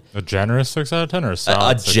so good. A generous 6 out of 10 or a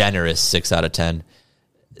solid generous 6 out of 10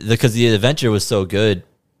 because the adventure was so good.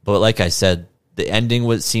 But like I said, the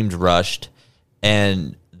ending seemed rushed,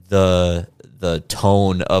 and the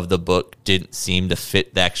tone of the book didn't seem to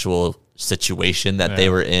fit the actual situation that they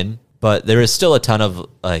were in. But there is still a ton of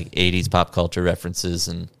like 80s pop culture references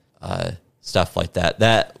and stuff like that.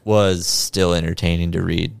 That was still entertaining to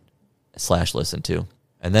read / listen to.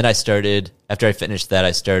 And then after I finished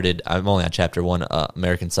that, I'm only on chapter 1,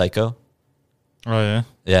 American Psycho. Oh, yeah?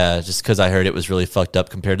 Yeah, just because I heard it was really fucked up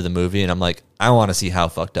compared to the movie, and I'm like, I want to see how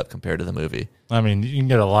fucked up compared to the movie. I mean, you can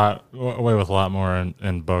get away with a lot more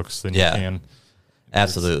in books than you can.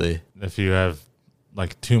 Absolutely. If you have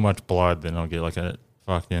like too much blood, then you'll get like a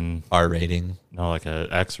fucking R rating. No, like a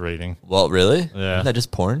X rating. Well, really? Yeah. Isn't that just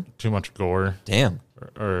porn? Too much gore. Damn.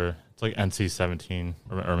 Or it's like NC-17,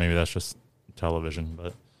 or maybe that's just television.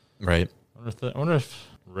 But right. I wonder if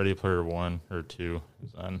Ready Player 1 or 2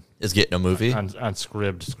 is getting a movie on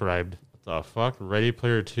Scribd. What the fuck? Ready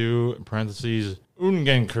Player 2 in parentheses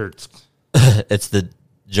Ungenkürzt. It's the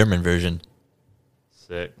German version.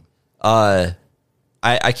 Sick. I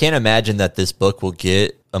can't imagine that this book will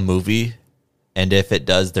get a movie, and if it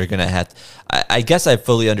does, they're gonna have. I guess I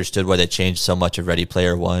fully understood why they changed so much of Ready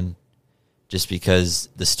Player 1, just because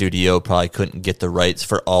the studio probably couldn't get the rights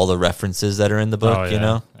for all the references that are in the book. You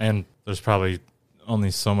know, and there's probably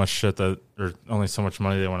only so much shit or only so much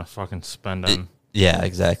money they want to fucking spend on. Yeah,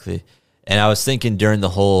 exactly. And I was thinking during the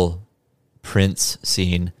whole Prince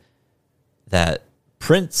scene that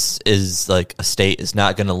Prince is like a state is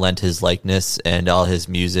not going to lend his likeness and all his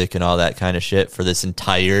music and all that kind of shit for this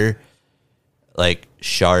entire like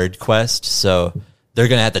shard quest. So they're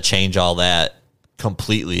going to have to change all that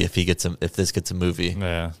completely if this gets a movie.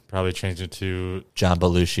 Yeah, probably change it to John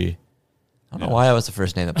Belushi. I don't know why that was the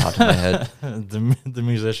first name that popped in my head. the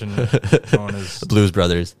musician known as the Blues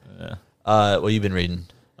Brothers. Yeah. What have you been reading?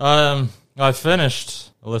 I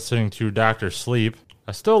finished listening to Dr. Sleep.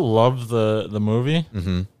 I still love the movie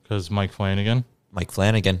because Mike Flanagan. Mike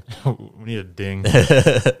Flanagan. We need a ding.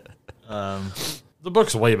 The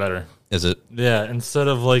book's way better. Is it? Yeah. Instead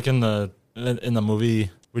of like in the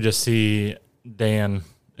movie, we just see Dan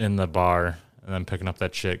in the bar and then picking up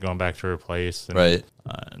that shit, going back to her place, and, right,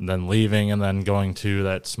 and then leaving, and then going to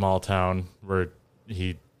that small town where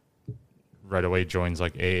he right away joins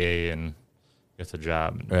like AA and gets a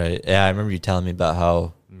job. Right. Yeah, I remember you telling me about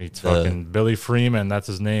how meets fucking Billy Freeman. That's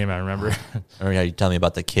his name. I remember. I remember how you telling me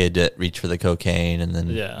about the kid that reached for the cocaine, and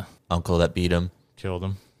then uncle that beat him, killed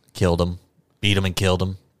him, beat him, and killed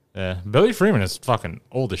him. Yeah, Billy Freeman is fucking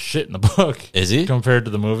old as shit in the book. Is he? Compared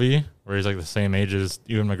to the movie, where he's like the same age as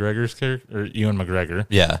Ewan McGregor's character, or Ewan McGregor.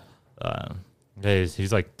 Yeah.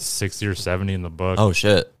 He's like 60 or 70 in the book. Oh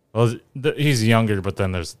shit. Well, he's younger, but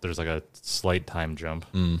then there's like a slight time jump.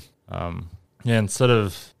 Instead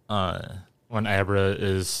of when Abra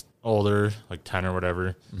is older, like 10 or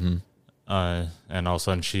whatever, and all of a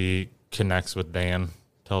sudden she connects with Dan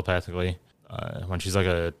telepathically. When she's like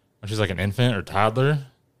a when she's like an infant or toddler,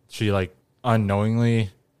 she like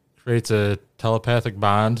unknowingly creates a telepathic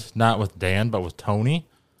bond, not with Dan, but with Tony.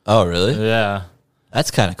 Oh, really? Yeah.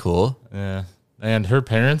 That's kind of cool. Yeah. And her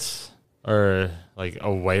parents are like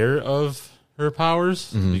aware of her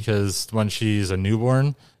powers because when she's a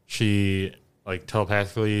newborn, she like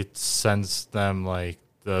telepathically sends them like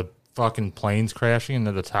the fucking planes crashing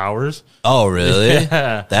into the towers. Oh, really?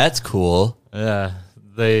 Yeah. That's cool. Yeah.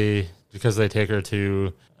 Because they take her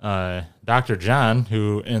to Dr. John,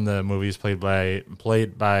 who in the movie is played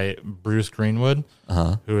by Bruce Greenwood,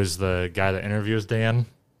 who is the guy that interviews Dan,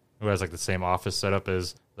 who has like the same office setup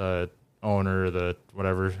as the owner, the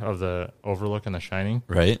whatever of the Overlook and The Shining.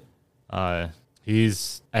 Right.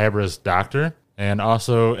 He's Abra's doctor and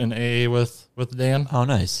also an AA with Dan. Oh,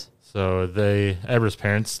 nice. So Abra's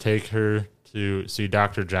parents take her to see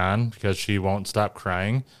Dr. John because she won't stop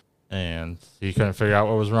crying, and he couldn't figure out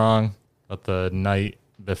what was wrong. But the night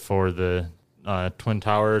before the Twin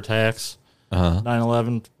Tower attacks,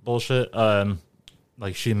 9/11 bullshit,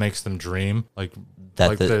 like she makes them dream, like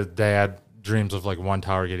the dad dreams of like one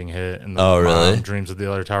tower getting hit, and the mom dreams of the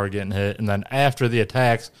other tower getting hit, and then after the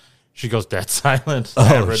attacks, she goes dead silent.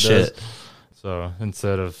 Oh shit! Does. So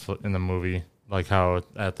instead of in the movie, like how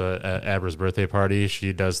at Abra's birthday party,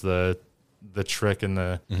 she does the trick in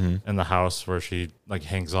the house where she like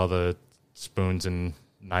hangs all the spoons and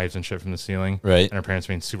knives and shit from the ceiling. Right. And her parents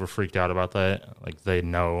being super freaked out about that. Like they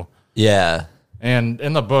know. Yeah. And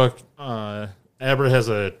in the book, Abra has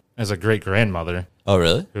a great grandmother. Oh,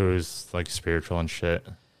 really? Who's like spiritual and shit.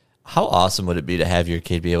 How awesome would it be to have your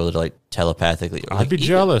kid be able to like telepathically? I'd be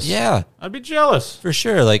jealous. Yeah, I'd be jealous for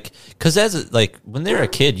sure. Like, because when they're a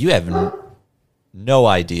kid, you have no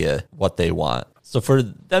idea what they want. So for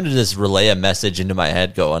them to just relay a message into my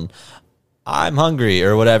head, going, "I'm hungry"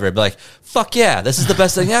 or whatever, I'd be like, "Fuck yeah, this is the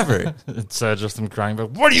best thing ever." Instead of just them crying,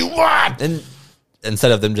 but what do you want? And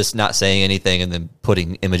instead of them just not saying anything and then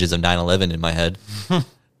putting images of 9/11 in my head.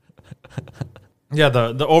 Yeah,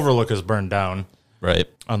 the Overlook is burned down. Right.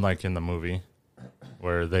 Unlike in the movie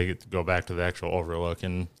where they go back to the actual Overlook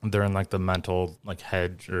and they're in like the mental like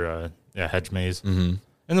hedge or hedge maze. Mm-hmm.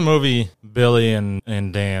 In the movie, Billy and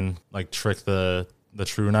Dan like trick the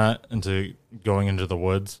True Knot into going into the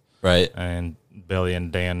woods. Right. And Billy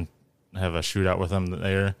and Dan have a shootout with them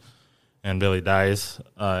there, and Billy dies.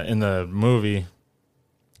 In the movie,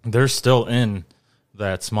 they're still in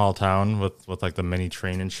that small town with like the mini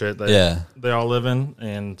train and shit that they all live in,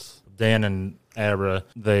 and Dan and Abra,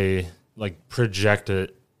 they like project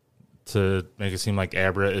it to make it seem like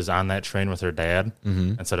Abra is on that train with her dad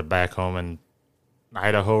instead of back home in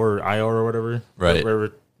Idaho or Iowa or whatever, right,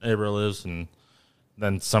 wherever Abra lives. And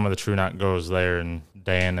then some of the True Knot goes there, and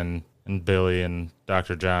Dan and Billy and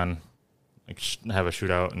Dr. John like have a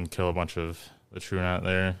shootout and kill a bunch of the True Knot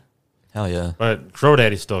there. Hell yeah. But Crow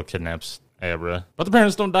Daddy still kidnaps Abra, but the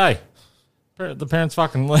parents don't die. The parents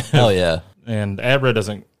fucking live. Hell yeah. And Abra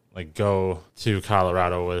doesn't like go to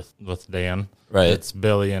Colorado with Dan. Right. It's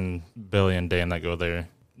Billy and Dan that go there.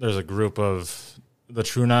 There's a group of the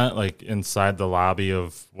True Knot like inside the lobby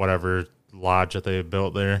of whatever lodge that they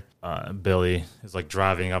built there. Billy is like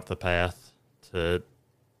driving up the path to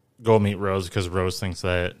go meet Rose because Rose thinks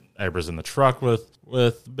that Abra's in the truck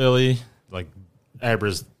with Billy. Like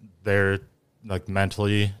Abra's there like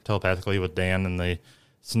mentally, telepathically with Dan, and they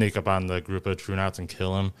sneak up on the group of True Knots and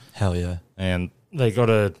kill him. Hell yeah. And they go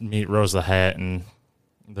to meet Rose the Hat, and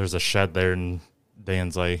there's a shed there, and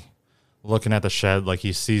Dan's like looking at the shed like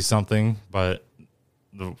he sees something, but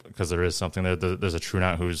because there is something there, there's a True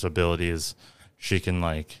Knot whose ability is she can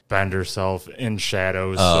like bend herself in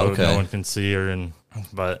shadows no one can see her,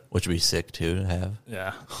 but which would be sick too to have.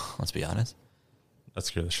 Yeah. Let's be honest. That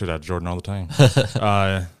scared the shit out of Jordan all the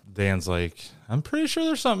time. Dan's like, I'm pretty sure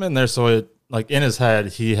there's something in there. So it like in his head,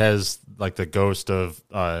 he has like the ghost of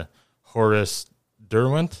Horace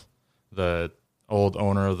Derwent, the old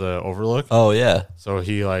owner of the Overlook. Oh yeah. So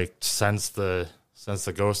he like sends the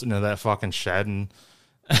ghost into that fucking shed, and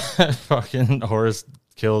fucking Horace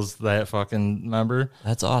kills that fucking member.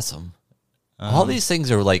 That's awesome. All these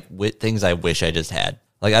things are like things I wish I just had.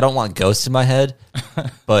 Like, I don't want ghosts in my head,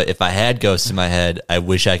 but if I had ghosts in my head, I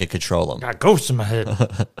wish I could control them. Got ghosts in my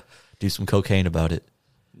head. Do some cocaine about it.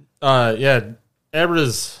 Yeah.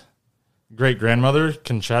 Abra's great-grandmother,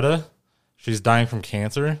 Conchetta, she's dying from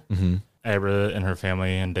cancer. Mm-hmm. Abra and her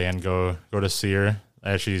family and Dan go to see her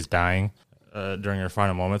as she's dying during her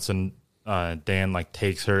final moments, and Dan, like,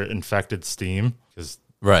 takes her infected steam because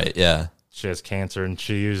right, yeah, she has cancer, and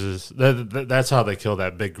she uses... That's how they kill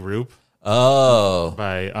that big group. Oh.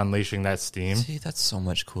 By unleashing that steam. See, that's so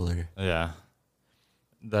much cooler. Yeah.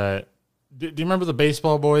 That Do you remember the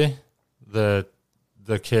baseball boy, the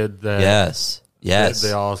kid that Yes.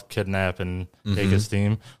 they all kidnap and take his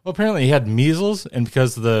team? Well, apparently he had measles, and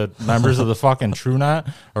because the members of the fucking True Knot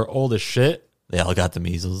are old as shit. They all got the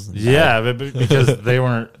measles. Yeah, but because they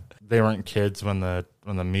weren't kids when the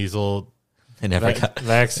measles They never got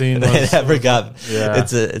vaccine was. They never got. Yeah.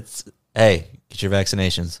 It's hey, get your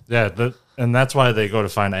vaccinations. Yeah, and that's why they go to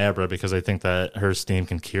find Abra, because they think that her steam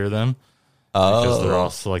can cure them. Because they're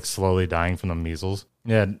all like slowly dying from the measles.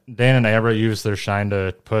 Yeah, Dan and Abra use their shine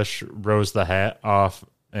to push Rose the Hat off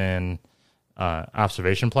an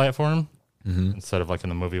observation platform instead of like in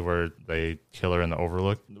the movie where they kill her in the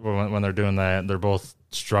Overlook. When they're doing that, they're both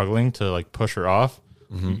struggling to like push her off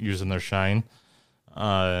using their shine.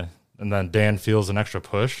 And then Dan feels an extra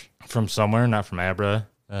push from somewhere, not from Abra.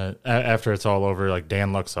 After it's all over, like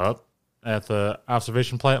Dan looks up at the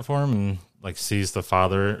observation platform and like sees the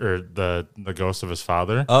father or the ghost of his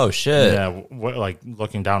father. Oh shit! Yeah, like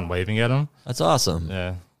looking down, waving at him. That's awesome.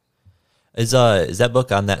 Yeah. Is that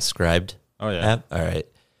book on that Scribed? Oh yeah. App? All right.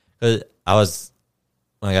 'Cause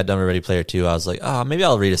when I got done with Ready Player 2, I was like, oh, maybe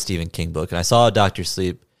I'll read a Stephen King book, and I saw Dr.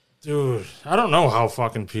 Sleep. Dude, I don't know how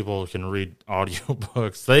fucking people can read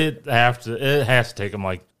audiobooks. It has to take them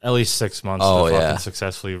like at least 6 months to fucking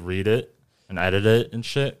successfully read it and edit it and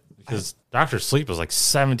shit. Because Dr. Sleep was like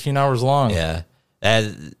 17 hours long. Yeah.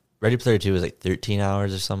 And Ready Player 2 was like 13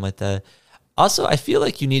 hours or something like that. Also, I feel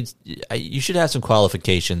like you should have some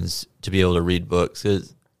qualifications to be able to read books.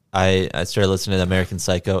 Because I started listening to American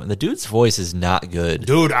Psycho, and the dude's voice is not good.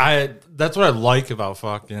 Dude, that's what I like about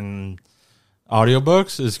fucking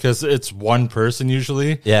audiobooks, is because it's one person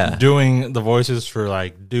usually doing the voices for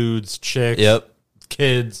like dudes, chicks,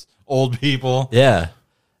 kids, old people. Yeah.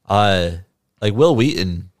 Like Will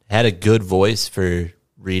Wheaton had a good voice for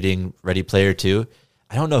reading Ready Player 2.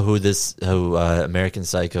 I don't know who American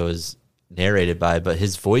Psycho is narrated by, but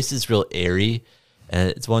his voice is real airy, and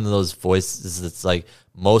it's one of those voices that's like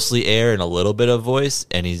mostly air and a little bit of voice,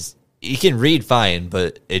 and he can read fine,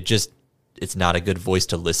 but it's not a good voice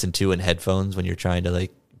to listen to in headphones when you're trying to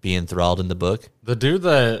like be enthralled in the book. The dude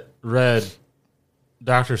that read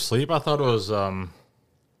Dr. Sleep, I thought it was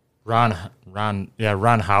Ron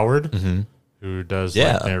Howard, who does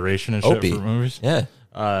like narration and shit for movies. Yeah.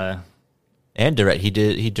 And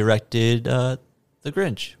he directed The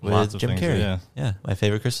Grinch with Jim Carrey. Yeah, my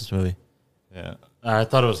favorite Christmas movie. Yeah. I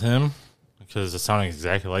thought it was him because it sounded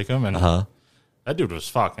exactly like him, and that dude was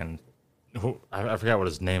fucking I forgot what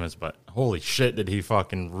his name is, but holy shit, did he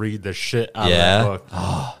fucking read the shit out of that book.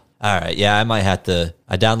 Oh, all right. Yeah, I might have to.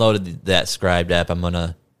 I downloaded that Scribed app.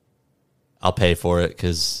 I'll pay for it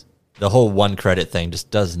because the whole one credit thing just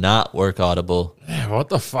does not work Audible. Yeah, what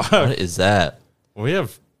the fuck? What is that? We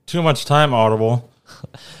have too much time, Audible.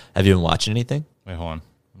 Have you been watching anything? Wait, hold on.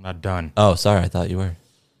 I'm not done. Oh, sorry. I thought you were.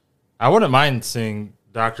 I wouldn't mind seeing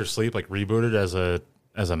Dr. Sleep like rebooted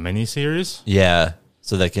as a mini series. Yeah,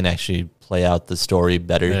 so they can actually play out the story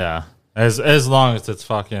better. Yeah, as long as it's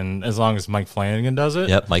fucking as long as Mike Flanagan does it.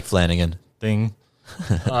 Yep, Mike Flanagan thing.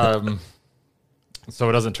 So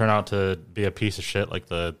it doesn't turn out to be a piece of shit like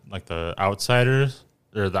the Outsiders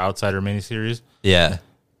or the Outsider miniseries. Yeah,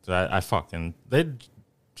 so I fucking they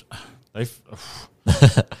people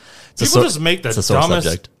just make the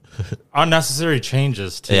dumbest unnecessary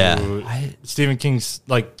changes to Stephen King's,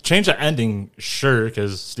 like, change the ending, sure,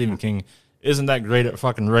 because Stephen King isn't that great at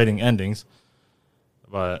fucking writing endings,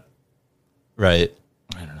 but right,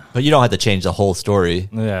 I don't know. But you don't have to change the whole story.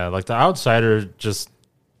 Yeah, like the Outsider, just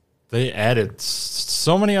they added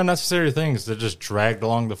so many unnecessary things that just dragged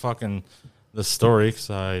along the story. Because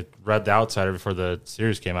I read the Outsider before the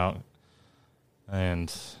series came out,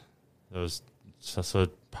 and it was just a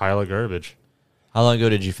pile of garbage. How long ago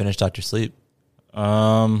did you finish Dr. Sleep?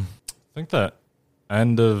 I think the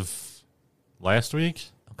end of last week.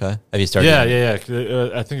 Okay. Have you started? Yeah.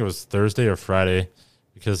 I think it was Thursday or Friday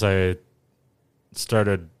because I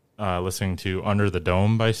started listening to Under the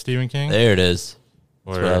Dome by Stephen King. There it is.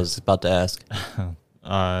 That's what I was about to ask.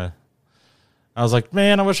 I was like,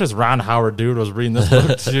 man, I wish this Ron Howard dude was reading this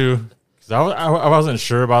book too. Because I wasn't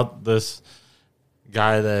sure about this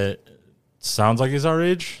guy that sounds like he's our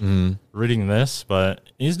age reading this, but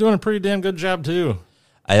he's doing a pretty damn good job too.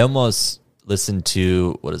 I almost listened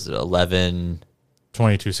to,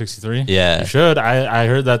 2263? Yeah. You should. I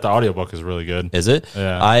heard that the audiobook is really good. Is it?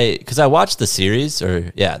 Yeah. Because I watched the series,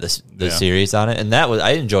 the series on it, and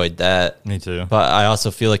I enjoyed that. Me too. But I also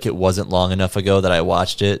feel like it wasn't long enough ago that I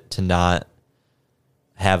watched it to not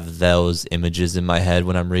have those images in my head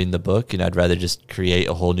when I'm reading the book, and I'd rather just create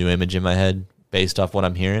a whole new image in my head based off what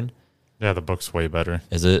I'm hearing. Yeah, the book's way better.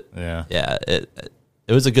 Is it? Yeah. Yeah. It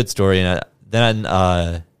it was a good story. And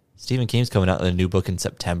then Stephen King's coming out with a new book in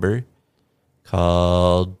September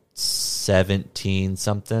called 17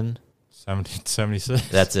 something. 1776.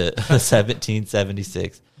 That's it.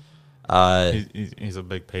 1776. He's a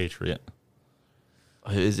big patriot.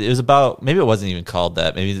 It was about, maybe it wasn't even called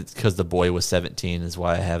that. Maybe it's because the boy was 17 is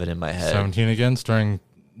why I have it in my head. 17 again, starring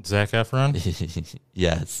Zac Efron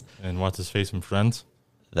Yes, and what's his face from Friends,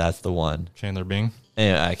 that's the one. Chandler Bing.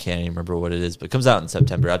 And I can't even remember what it is, but it comes out in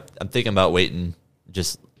September. I'm thinking about waiting,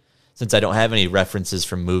 just since I don't have any references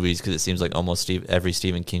from movies, because it seems like almost every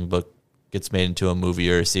Stephen King book gets made into a movie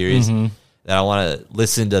or a series. That I want to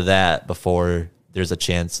listen to that before there's a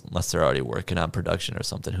chance, unless they're already working on production or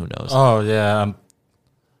something. Who knows? Oh yeah,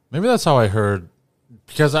 maybe that's how I heard,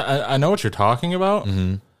 because I know what you're talking about.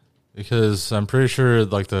 Because I'm pretty sure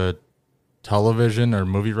like the television or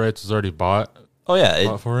movie rights is already bought. Oh yeah,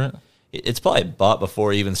 Bought for it. It's probably bought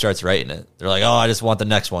before he even starts writing it. They're like, oh, I just want the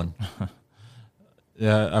next one.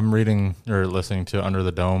 Yeah, I'm reading or listening to Under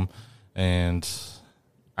the Dome, and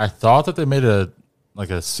I thought that they made a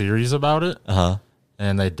series about it,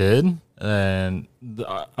 and they did. And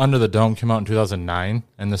Under the Dome came out in 2009,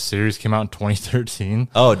 and the series came out in 2013.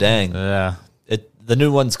 Oh dang! Yeah, The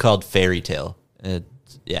new one's called Fairy Tale.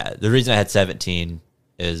 Yeah, the reason I had 17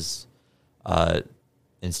 is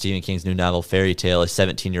in Stephen King's new novel Fairy Tale, a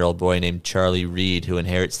 17-year-old boy named Charlie Reed who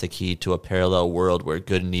inherits the key to a parallel world where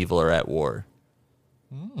good and evil are at war.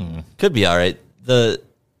 Could be all right.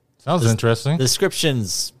 sounds interesting. The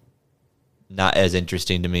description's not as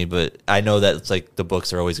interesting to me, but I know that it's like the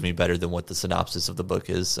books are always going to be better than what the synopsis of the book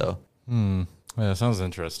is. So, Yeah, it sounds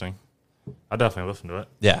interesting. I'll definitely listen to it.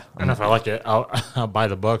 yeah. And if I like it, I'll buy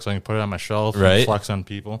the book so I can put it on my shelf Right. and flex on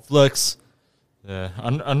people. Looks. Yeah,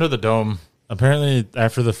 Under the Dome. Apparently,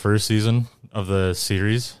 after the first season of the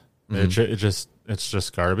series, it's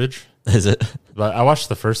just garbage. Is it? But I watched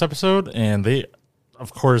the first episode, and they,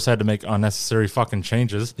 of course, had to make unnecessary fucking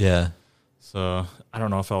changes. Yeah. So I don't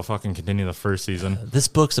know if I'll fucking continue the first season. This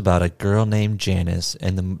book's about a girl named Janice,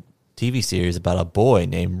 and the TV series about a boy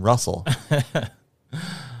named Russell.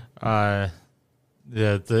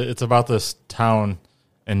 It's about this town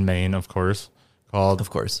in Maine, of course, called Of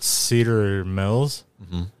course. Cedar Mills.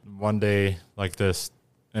 One day, like this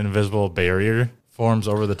invisible barrier forms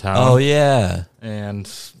over the town. Oh, yeah. And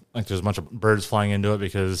like there's a bunch of birds flying into it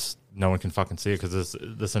because no one can fucking see it because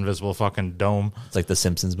this invisible fucking dome. It's like the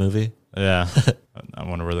Simpsons movie. Yeah, I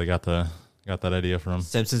wonder where they got that idea from.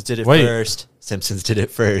 Simpsons did it Wait. first. Simpsons did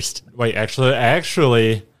it first. Wait,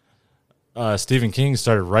 actually, Stephen King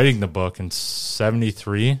started writing the book in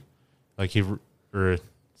 '73, like or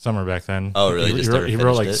somewhere back then. Oh, really? He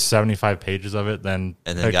wrote like it? 75 pages of it, then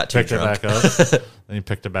got too picked it drunk. back up. Then he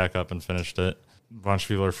picked it back up and finished it. A bunch of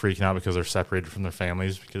people are freaking out because they're separated from their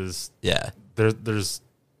families because Yeah. there's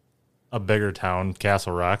a bigger town,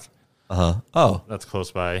 Castle Rock, Oh. that's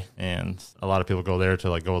close by, and a lot of people go there to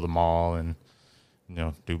like go to the mall and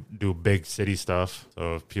do big city stuff.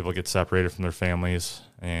 So people get separated from their families,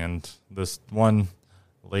 and this one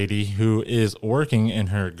lady who is working in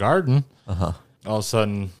her garden, all of a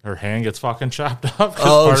sudden her hand gets fucking chopped off. 'Cause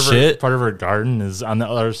Oh, part of shit. part of her garden is on the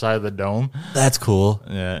other side of the dome. That's cool.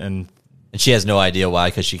 Yeah, and And she has no idea why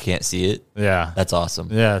because she can't see it. yeah, That's awesome.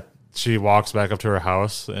 yeah. She walks back up to her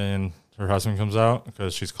house, and her husband comes out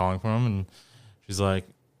because she's calling for him, and she's like,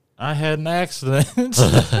 I had an accident.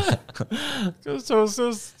 so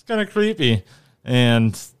it's kind of creepy.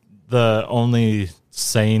 And the only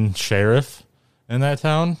sane sheriff in that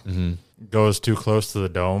town goes too close to the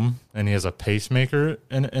dome, and he has a pacemaker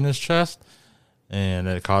in his chest, and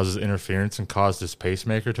it causes interference and caused his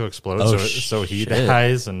pacemaker to explode. Oh, so he shit.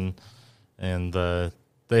 dies, and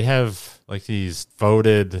they have like these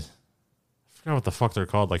voted, I forgot what the fuck they're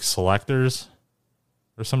called, like selectors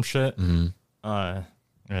or some shit.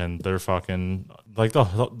 And they're fucking like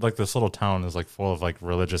this little town is like full of like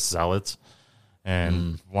religious zealots,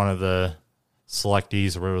 and one of the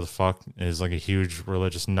selectees or whatever the fuck is like a huge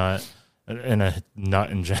religious nut and a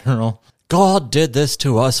nut in general. God did this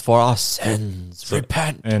to us for our sins.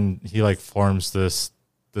 Repent. And he like forms this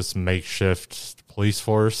makeshift police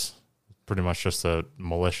force, pretty much just a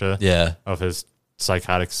militia Yeah. of his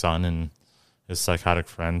psychotic son and his psychotic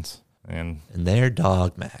friends. And And their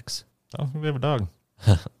dog, Max. I don't think they have a dog.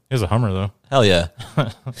 He has a Hummer though. Hell yeah.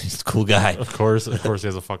 He's a cool guy. Of course he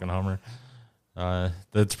has a fucking Hummer.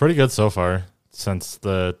 It's pretty good so far, since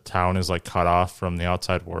the town is like cut off from the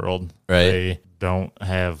outside world. Right. They don't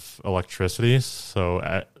have electricity, so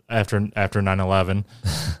after 9/11,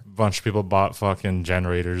 a bunch of people bought fucking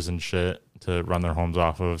generators and shit to run their homes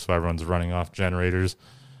off of. So everyone's running off generators,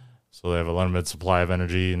 so they have a limited supply of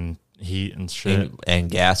energy. And heat and shit. and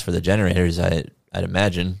gas for the generators, I'd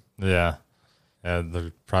imagine. Yeah.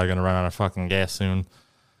 They're probably going to run out of fucking gas soon.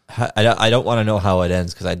 I don't want to know how it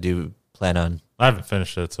ends because I do plan on. I haven't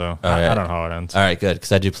finished it, so right. I don't know how it ends. All right, good,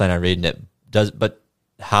 because I do plan on reading it. But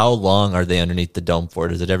how long are they underneath the dome for?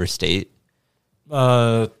 Does it ever state?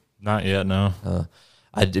 Not yet, no.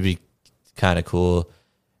 It'd be kind of cool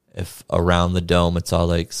if around the dome it's all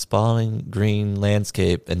like sprawling green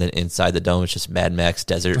landscape, and then inside the dome it's just Mad Max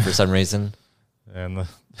desert for some reason. And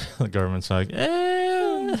the government's like,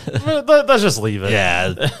 let's just leave it.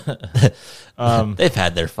 Yeah, they've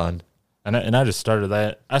had their fun. And I just started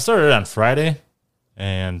that. I started it on Friday,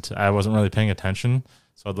 and I wasn't really paying attention,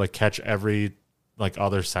 so I'd like catch every like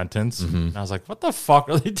other sentence, and I was like, "What the fuck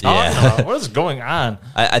are they talking about? What is going on?"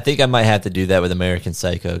 I think I might have to do that with American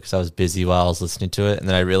Psycho because I was busy while I was listening to it, and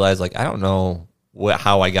then I realized like I don't know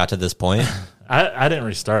how I got to this point. I didn't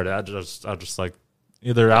restart it. I'll just like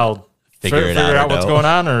either I'll Figure out what's going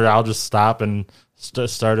on, or I'll just stop and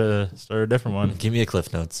start a different one. Give me a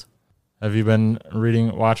Cliff Notes. Have you been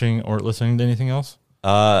reading, watching, or listening to anything else?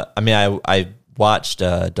 I mean, I watched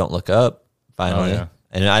Don't Look Up finally,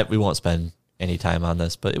 and we won't spend any time on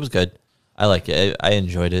this, but it was good. I like it. I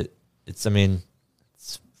enjoyed it. It's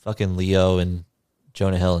fucking Leo and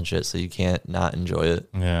Jonah Hill and shit, so you can't not enjoy it.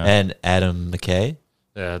 Yeah. And Adam McKay.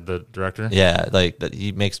 Yeah, the director. Yeah, like that.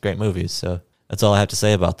 He makes great movies. So that's all I have to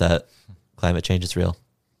say about that. Climate change is real.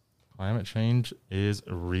 Climate change is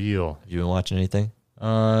real. Have you been watching anything?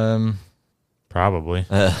 Probably.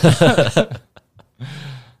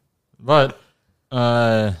 But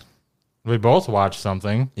we both watched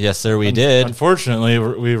something. Yes, sir, we did. Unfortunately,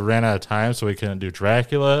 we ran out of time, so we couldn't do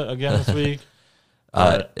Dracula again this week.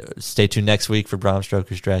 Stay tuned next week for Bram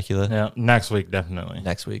Stoker's Dracula. Yeah, next week definitely.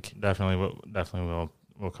 Next week, definitely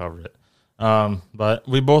we'll cover it. But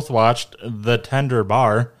we both watched The Tender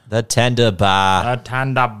Bar. The Tender Bar. The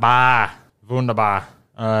Tender Bar. Wunderbar.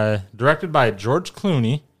 Directed by George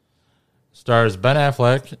Clooney. Stars Ben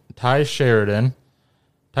Affleck, Ty Sheridan.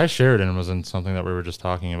 Ty Sheridan was in something that we were just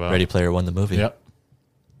talking about. Ready Player One, the movie. Yep.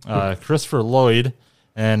 Christopher Lloyd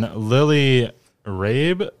and Lily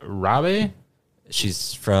Rabe.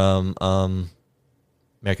 She's from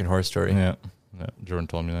American Horror Story. Yeah, Jordan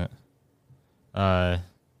told me that.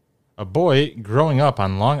 A boy growing up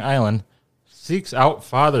on Long Island seeks out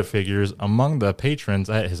father figures among the patrons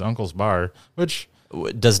at his uncle's bar, which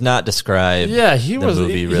does not describe. Yeah, he was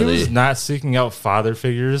not seeking out father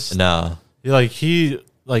figures. No, he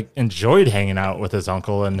enjoyed hanging out with his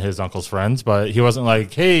uncle and his uncle's friends, but he wasn't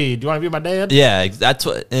like, "Hey, do you want to be my dad?" Yeah, that's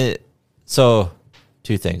what. So,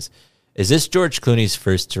 two things: is this George Clooney's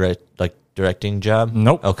first directing job?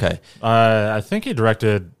 Nope. Okay. I think he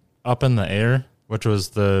directed Up in the Air, which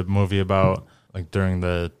was the movie about like during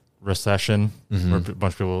the recession where a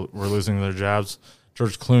bunch of people were losing their jobs.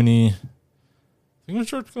 George Clooney, I think it was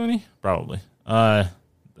George Clooney, probably.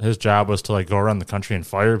 His job was to like go around the country and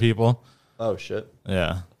fire people. Oh shit.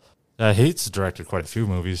 Yeah, he's directed quite a few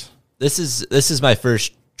movies. This is my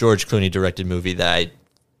first George Clooney directed movie that I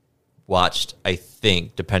watched. I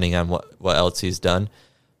think, depending on what else he's done,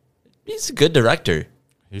 he's a good director.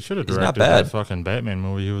 He should have He's directed not bad. that fucking Batman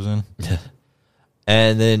movie he was in.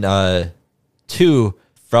 And then two,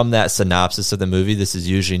 from that synopsis of the movie, this is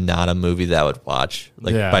usually not a movie that I would watch.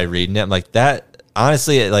 By reading it, I'm like that.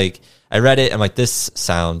 Honestly, I read it. I'm like, this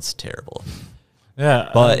sounds terrible. Yeah,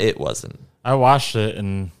 but it wasn't. I watched it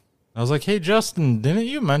and I was like, "Hey, Justin, didn't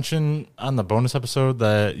you mention on the bonus episode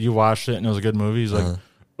that you watched it and it was a good movie?" He's like,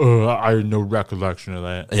 "I had no recollection of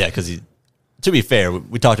that." Yeah, because to be fair,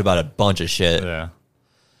 we talked about a bunch of shit. Yeah.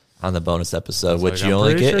 On the bonus episode, which like, you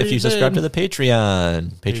only get sure if you subscribe to the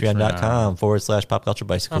Patreon.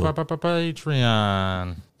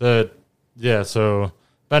 Patreon.com/popculturebicycle. Patreon. So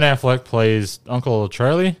Ben Affleck plays Uncle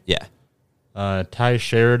Charlie. Yeah. Ty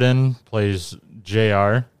Sheridan plays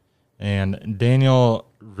JR. And Daniel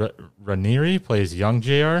Ranieri plays young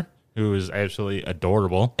JR, who is absolutely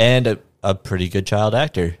adorable. And a pretty good child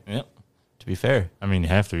actor. Yep. To be fair. I mean, you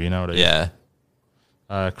have to, nowadays. Yeah.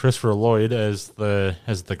 Christopher Lloyd as the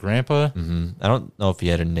grandpa. Mm-hmm. I don't know if he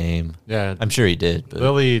had a name. Yeah, I'm sure he did. But.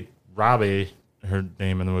 Lily Rabe, her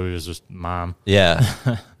name in the movie was just Mom. Yeah,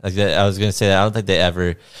 like that, I was gonna say that. I don't think they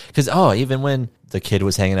ever because even when the kid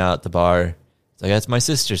was hanging out at the bar, it's like that's my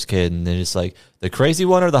sister's kid, and they're just like the crazy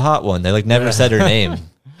one or the hot one. They never said her name.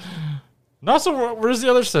 No, so where's the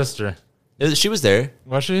other sister? She was there.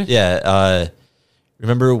 Was she? Yeah.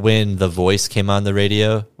 Remember when The Voice came on the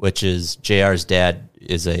radio, which is JR's dad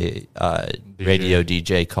is a radio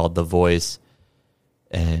DJ called The Voice,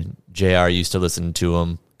 and JR used to listen to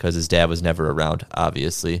him because his dad was never around,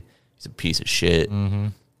 obviously. He's a piece of shit. Mm-hmm.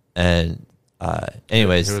 And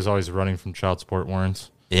anyways, He was always running from child support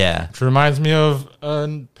warrants. yeah. Which reminds me of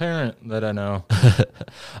a parent that I know.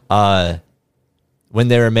 When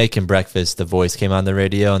they were making breakfast, the voice came on the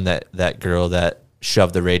radio, and that girl that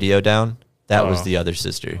shoved the radio down, that was the other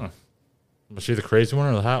sister. Was she the crazy one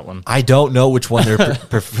or the hot one? I don't know which one they're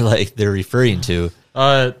referring to.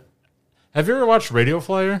 Have you ever watched Radio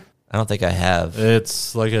Flyer? I don't think I have.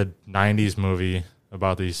 It's like a 90s movie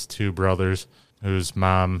about these two brothers whose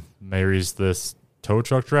mom marries this tow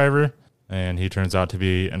truck driver, and he turns out to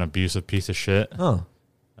be an abusive piece of shit. Oh.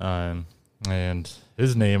 And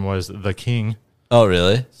his name was The King. Oh,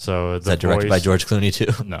 really? So Is that directed by George Clooney,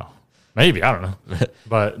 too? No. Maybe, I don't know.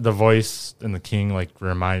 But the voice and The King like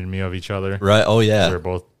reminded me of each other. Right. Oh, yeah. They're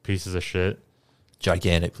both pieces of shit.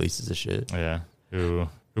 Gigantic pieces of shit. Yeah. Who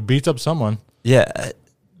beats up someone. Yeah.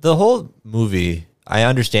 The whole movie, I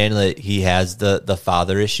understand that he has the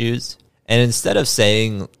father issues. And instead of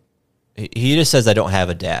saying, he just says, I don't have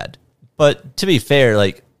a dad. But to be fair,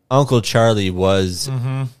 like, Uncle Charlie was,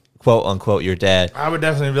 quote unquote, your dad. I would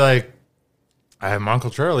definitely be like, I have my Uncle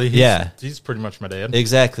Charlie. He's pretty much my dad.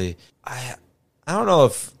 Exactly. I don't know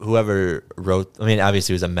if whoever wrote, I mean,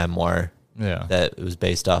 obviously it was a memoir Yeah. that it was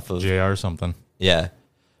based off of. JR something. Yeah.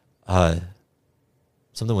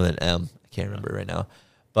 Something with an M. I can't remember right now.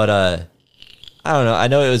 But I don't know. I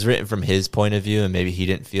know it was written from his point of view, and maybe he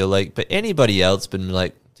didn't feel like, but anybody else been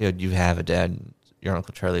like, dude, you have a dad. Your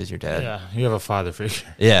Uncle Charlie is your dad. Yeah. You have a father figure.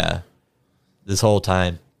 Yeah. This whole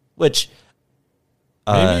time. Which.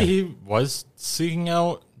 Maybe he was seeking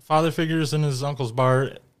out father figures in his uncle's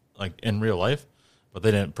bar, like in real life, but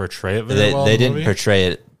they didn't portray it very well. They in the didn't movie. portray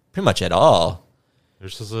it pretty much at all.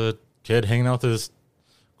 There's just a kid hanging out with his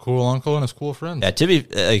cool uncle and his cool friends. Yeah, to be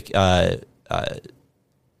like Ben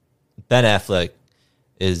Affleck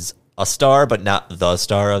is a star, but not the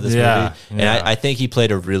star of this movie. And I think he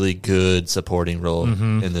played a really good supporting role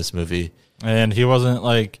in this movie. And he wasn't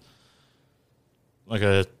like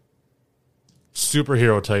a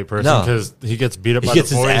superhero type person because he gets beat up by the gets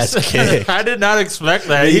his boys. ass kicked. I did not expect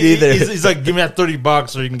that. Me neither. He's like, give me that $30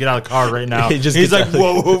 so you can get out of the car right now. He's like,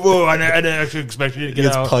 whoa. I didn't actually expect you to He get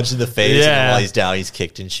gets out. punched in the face, and Yeah. then while he's down, he's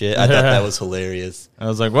kicked and shit. I thought that was hilarious. I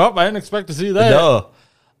was like, well, I didn't expect to see that. No.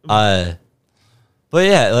 But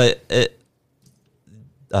yeah, like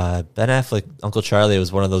Ben Affleck, Uncle Charlie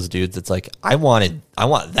was one of those dudes that's like, I want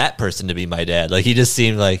that person to be my dad. Like, he just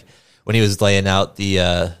seemed like when he was laying out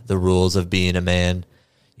the rules of being a man,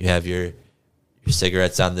 you have your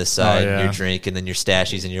cigarettes on this side, your drink, and then your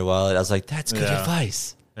stashies in your wallet. I was like, that's good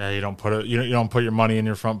advice. Yeah, you don't put you don't put your money in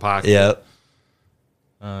your front pocket. Yep.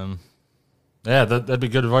 Yeah, that'd be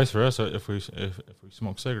good advice for us if we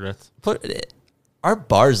smoke cigarettes. Aren't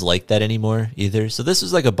bars like that anymore either? So this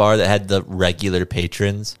was like a bar that had the regular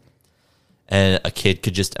patrons, and a kid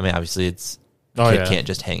could just, I mean, obviously kid can't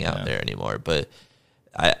just hang out there anymore, but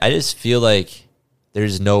I just feel like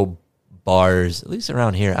there's no bars, at least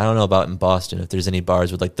around here. I don't know about in Boston, if there's any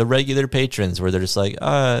bars with like the regular patrons where they're just like,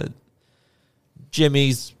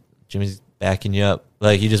 Jimmy's backing you up.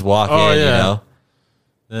 Like, you just walk in, you know?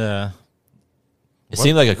 Yeah. It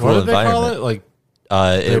seemed like a cool what did environment. They call it? Like,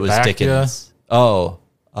 it was back Dickens. Oh,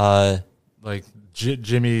 like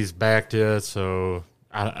Jimmy's backed you, so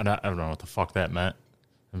I don't know what the fuck that meant,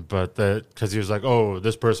 but because he was like, oh,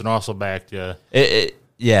 this person also backed you.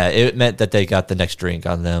 It meant that they got the next drink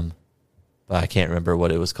on them, but I can't remember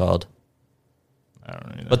what it was called. I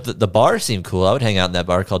don't know. But the bar seemed cool. I would hang out in that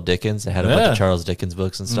bar called Dickens. It had a bunch of Charles Dickens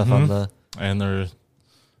books and stuff on the. And there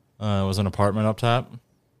was an apartment up top.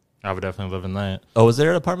 I would definitely live in that. Oh, was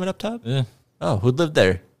there an apartment up top? Yeah. Oh, who lived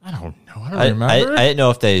there? I don't know. I don't remember. I didn't know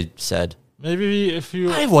if they said. Maybe if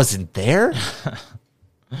you. I wasn't there.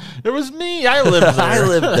 It was me. I lived there. I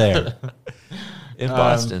lived there in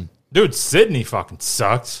Boston. Dude, Sydney fucking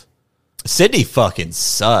sucks. Sydney fucking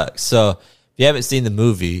sucks. So if you haven't seen the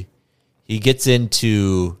movie, he gets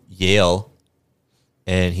into Yale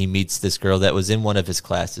and he meets this girl that was in one of his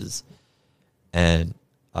classes. And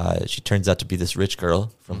she turns out to be this rich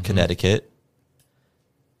girl from Connecticut.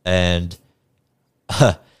 And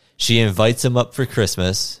she invites him up for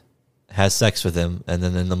Christmas, has sex with him, and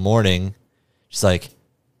then in the morning, she's like,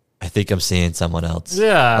 I think I'm seeing someone else.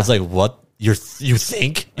 Yeah. I was like, what? You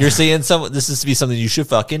think you're seeing someone? This is to be something you should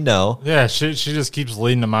fucking know. Yeah, she just keeps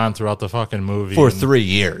leading him on throughout the fucking movie. For 3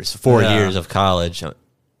 years, 4 years of college.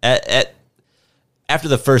 After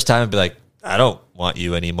the first time, I'd be like, I don't want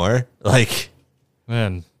you anymore. Like,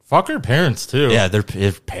 man, fuck her parents too. yeah, their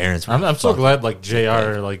parents. Were I'm so glad like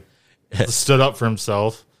JR like stood up for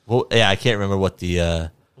himself. Well, yeah, I can't remember what the.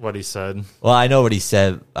 What he said. Well, I know what he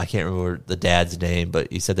said. I can't remember the dad's name,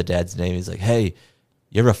 but he said the dad's name. He's like, hey,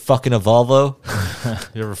 You ever fucking a Volvo?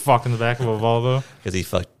 You ever fuck in the back of a Volvo? Because he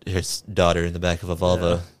fucked his daughter in the back of a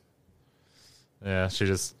Volvo. Yeah, she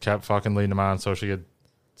just kept fucking leading him on so she could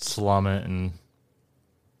slum it and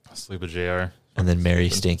sleep with JR. And then marry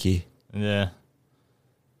Stinky. Yeah.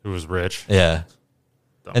 Who was rich. Yeah.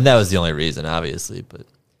 And that was the only reason, obviously. But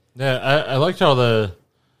yeah, I liked how the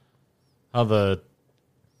title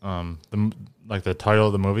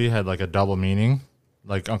of the movie had like a double meaning.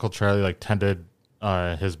 Like Uncle Charlie like tended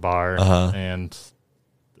his bar and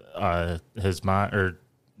his mom or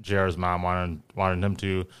JR's mom wanted him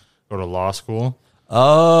to go to law school.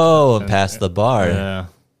 Oh, and pass the bar. Yeah.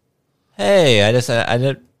 Hey, I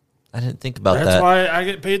didn't think about that. That's why I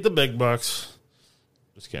get paid the big bucks.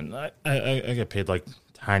 Just kidding. I get paid like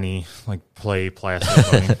tiny like play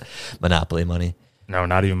plastic money. Monopoly money. No,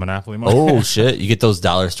 not even Monopoly money. Oh shit! You get those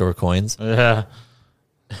dollar store coins. Yeah.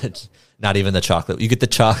 Not even the chocolate. You get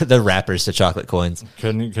the wrappers to chocolate coins.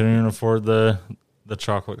 Couldn't even afford the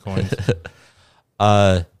chocolate coins.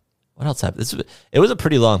 What else happened? It was a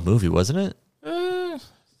pretty long movie, wasn't it? I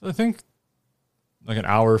think like an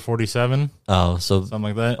hour 47. Oh, so something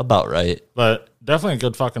like that. About right. But definitely a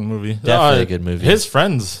good fucking movie. Definitely a good movie. His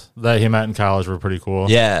friends that he met in college were pretty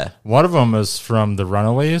cool. Yeah. One of them is from The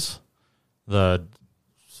Runaways, the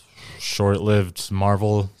short-lived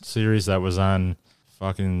Marvel series that was on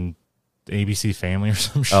fucking ABC Family or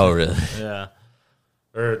some shit. Oh, really? Yeah.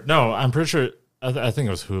 Or no, I'm pretty sure. I think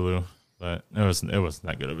it was Hulu, but it wasn't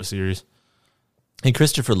that good of a series. And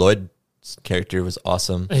Christopher Lloyd's character was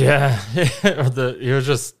awesome. Yeah, he was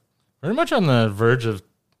just pretty much on the verge of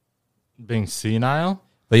being senile,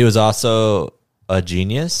 but he was also a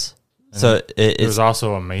genius. So it was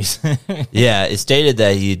also amazing. Yeah, it stated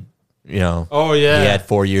that he oh yeah, he had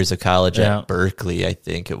 4 years of college at Berkeley, I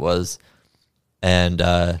think it was, and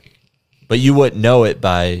but you wouldn't know it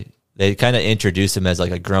by they kind of introduced him as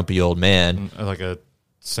like a grumpy old man, like a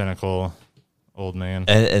cynical old man,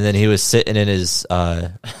 and then he was sitting in his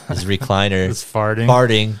recliner, just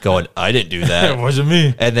farting, going, "I didn't do that. It wasn't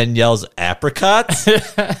me," and then yells apricots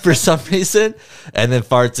for some reason, and then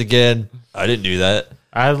farts again. I didn't do that.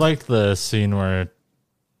 I liked the scene where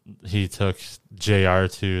he took JR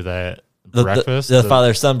to that breakfast, the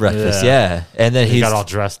father-son breakfast, yeah. And then he got all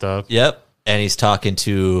dressed up. Yep, and he's talking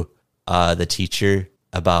to the teacher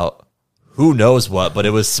about who knows what, but it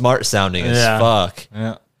was smart sounding as fuck.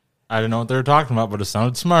 Yeah, I didn't know what they were talking about, but it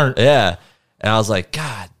sounded smart. Yeah, and I was like,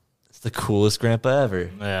 God, it's the coolest grandpa ever.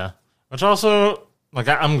 Yeah, which also, like,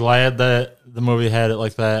 I'm glad that the movie had it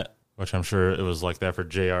like that, which I'm sure it was like that for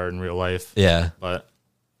JR in real life. Yeah, but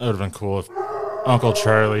it would have been cool if Uncle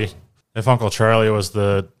Charlie was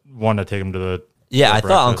the one to take him to the I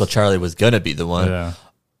thought Uncle Charlie was gonna be the one. Yeah,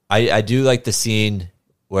 I do like the scene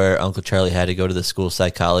where Uncle Charlie had to go to the school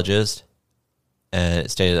psychologist, and it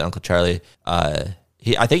stated that Uncle Charlie, I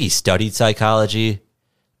think he studied psychology,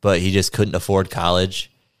 but he just couldn't afford college,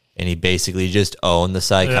 and he basically just owned the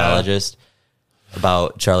psychologist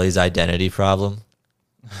about Charlie's identity problem.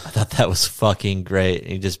 I thought that was fucking great.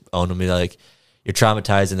 He just owned him, like, you're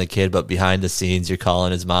traumatizing the kid, but behind the scenes, you're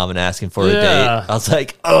calling his mom and asking for a date. I was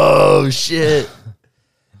like, oh, shit.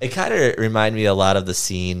 It kind of reminded me a lot of the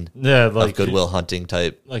scene of Good Will Hunting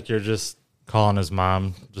type. Like you're just calling his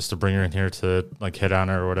mom just to bring her in here to like hit on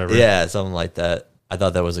her or whatever. Yeah, something like that. I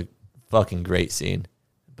thought that was a fucking great scene.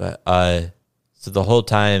 But so the whole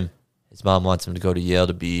time, his mom wants him to go to Yale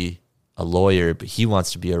to be a lawyer, but he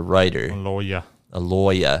wants to be a writer. A lawyer.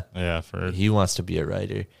 Yeah, he wants to be a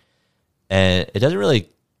writer. And it doesn't really,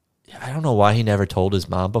 I don't know why he never told his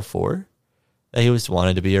mom before that he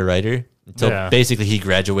wanted to be a writer until basically he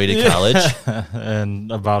graduated college. And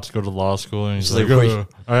about to go to law school. And he's like, oh,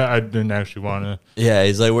 I didn't actually want to. Yeah,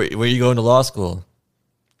 he's like, where are you going to law school?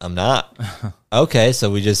 I'm not. Okay, so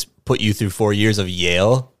we just put you through 4 years of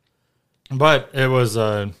Yale. But it was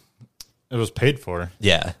paid for.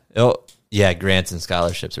 Yeah. Oh, yeah, grants and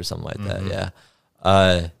scholarships or something like that,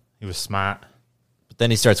 yeah. He was smart. But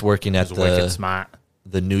then he starts working at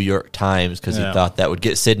the New York Times because he thought that would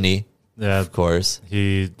get Sydney. Yeah, of course.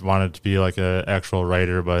 He wanted to be like an actual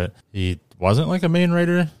writer, but he wasn't like a main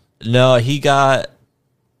writer. No, he got,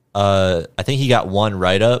 I think he got one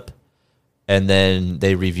write-up, and then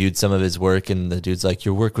they reviewed some of his work, and the dude's like,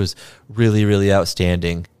 your work was really, really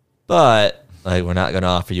outstanding, but like we're not going to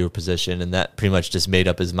offer you a position, and that pretty much just made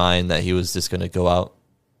up his mind that he was just going to go out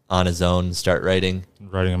on his own and start writing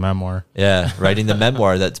a memoir. Yeah, writing the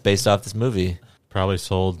memoir that's based off this movie. Probably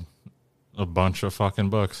sold a bunch of fucking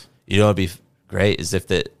books. You know what would be great is if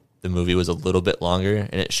the movie was a little bit longer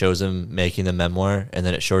and it shows him making the memoir, and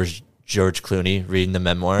then it shows George Clooney reading the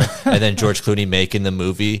memoir, and then George Clooney making the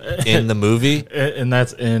movie in the movie. And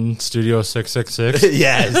that's in Studio 666.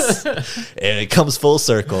 Yes. And it comes full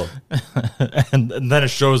circle. and then it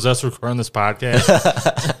shows us recording this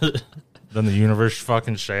podcast. Then the universe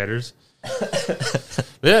fucking shatters.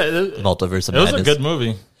 Multiverse of It was Madness. a good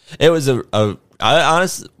movie. It was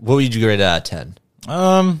honest. What would you rate it out of 10?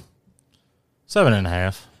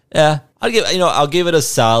 7.5. Yeah, I'll give it a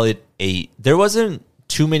solid 8. There wasn't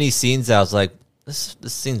too many scenes that I was like, this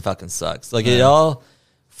scene fucking sucks. Like, it all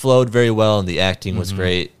flowed very well, and the acting was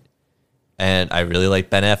great. And I really like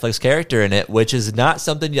Ben Affleck's character in it, which is not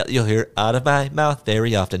something you'll hear out of my mouth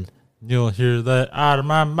very often. You'll hear that out of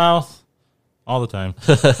my mouth all the time.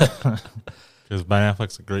 Because Ben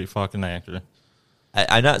Affleck's a great fucking actor.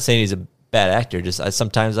 I'm not saying he's a bad actor. Just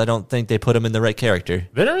sometimes I don't think they put him in the right character.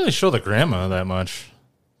 They didn't really show the grandma that much.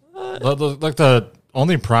 Like the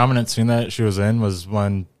only prominent scene that she was in was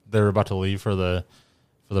when they were about to leave for the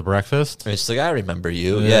breakfast. And it's like, I remember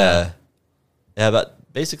you. Yeah, but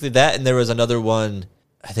basically that, and there was another one,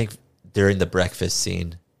 I think, during the breakfast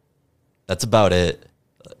scene. That's about it.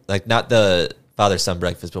 Like, not the father-son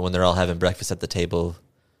breakfast, but when they're all having breakfast at the table,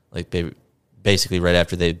 like basically right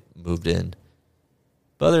after they moved in.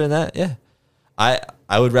 But other than that, yeah,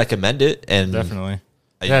 I would recommend it. And Definitely.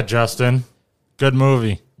 Justin, good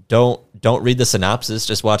movie. Don't read the synopsis.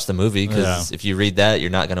 Just watch the movie, because if you read that,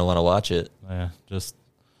 you're not going to want to watch it. Yeah, just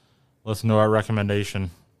listen to our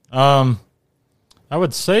recommendation. I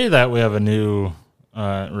would say that we have a new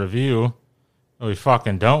review. But we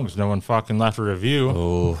fucking don't, because no one fucking left a review.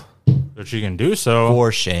 Oh, But you can do so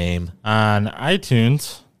for shame on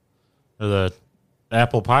iTunes or the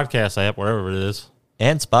Apple Podcast app, wherever it is.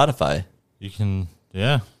 And Spotify. You can,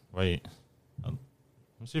 wait.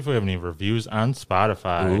 Let's see if we have any reviews on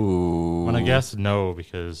Spotify. Ooh. I'm going to guess no,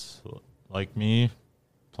 because like me,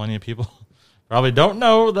 plenty of people probably don't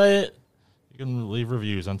know that you can leave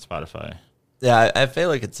reviews on Spotify. Yeah, I feel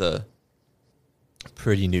like it's a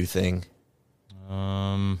pretty new thing.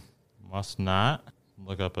 Must not.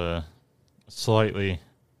 Look up a slightly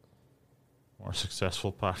more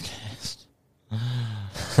successful podcast.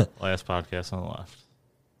 Last podcast on the left.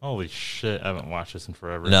 Holy shit, I haven't watched this in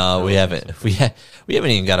forever. No, we haven't. We haven't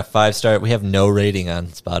even got a 5-star. We have no rating on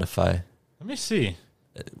Spotify. Let me see.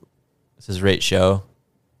 This is Rate Show.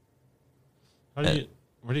 Where do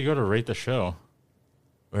you go to rate the show?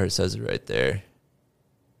 Where it says it right there.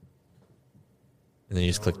 And then you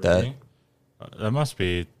just click that. That must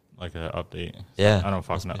be like an update. Yeah. I don't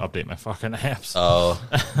fucking update my fucking apps. Oh.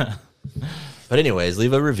 But anyways,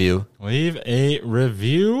 leave a review. Leave a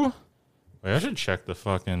review. Wait, I should check the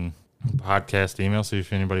fucking podcast email, see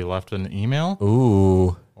if anybody left an email.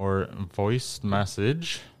 Ooh. Or voice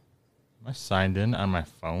message. Am I signed in on my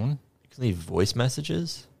phone? You can leave voice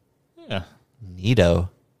messages? Yeah. Neato.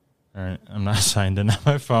 All right, I'm not signed in on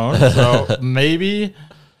my phone, so maybe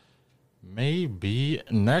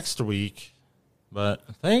next week. But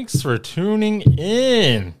thanks for tuning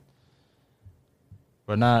in.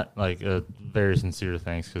 But not like a very sincere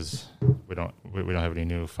thanks, because we don't have any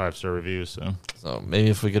new 5-star reviews. So maybe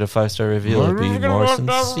if we get a 5-star review, it'll be more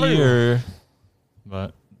sincere.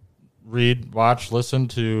 But read, watch, listen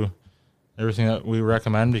to everything that we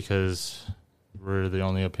recommend, because we're the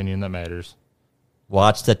only opinion that matters.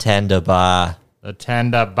 Watch the Tanda Bar. The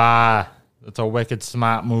Tanda Bar. It's a wicked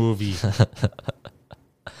smart movie.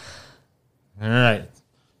 All right.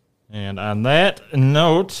 And on that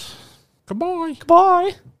note, goodbye.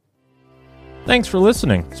 Goodbye. Thanks for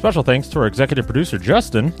listening. Special thanks to our executive producer,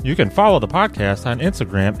 Justin. You can follow the podcast on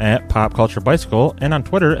Instagram at Pop Culture Bicycle and on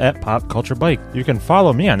Twitter at Pop Culture Bike. You can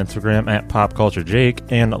follow me on Instagram at Pop Culture Jake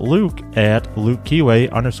and Luke at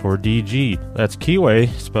LukeKeyway_DG. That's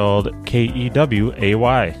Keyway spelled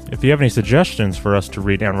Keway. If you have any suggestions for us to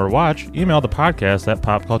read and or watch, email the podcast at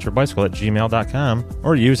popculturebicycle@gmail.com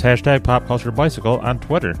or use hashtag PopCultureBicycle on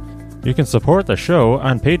Twitter. You can support the show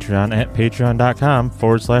on Patreon at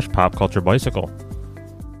patreon.com/popculturebicycle.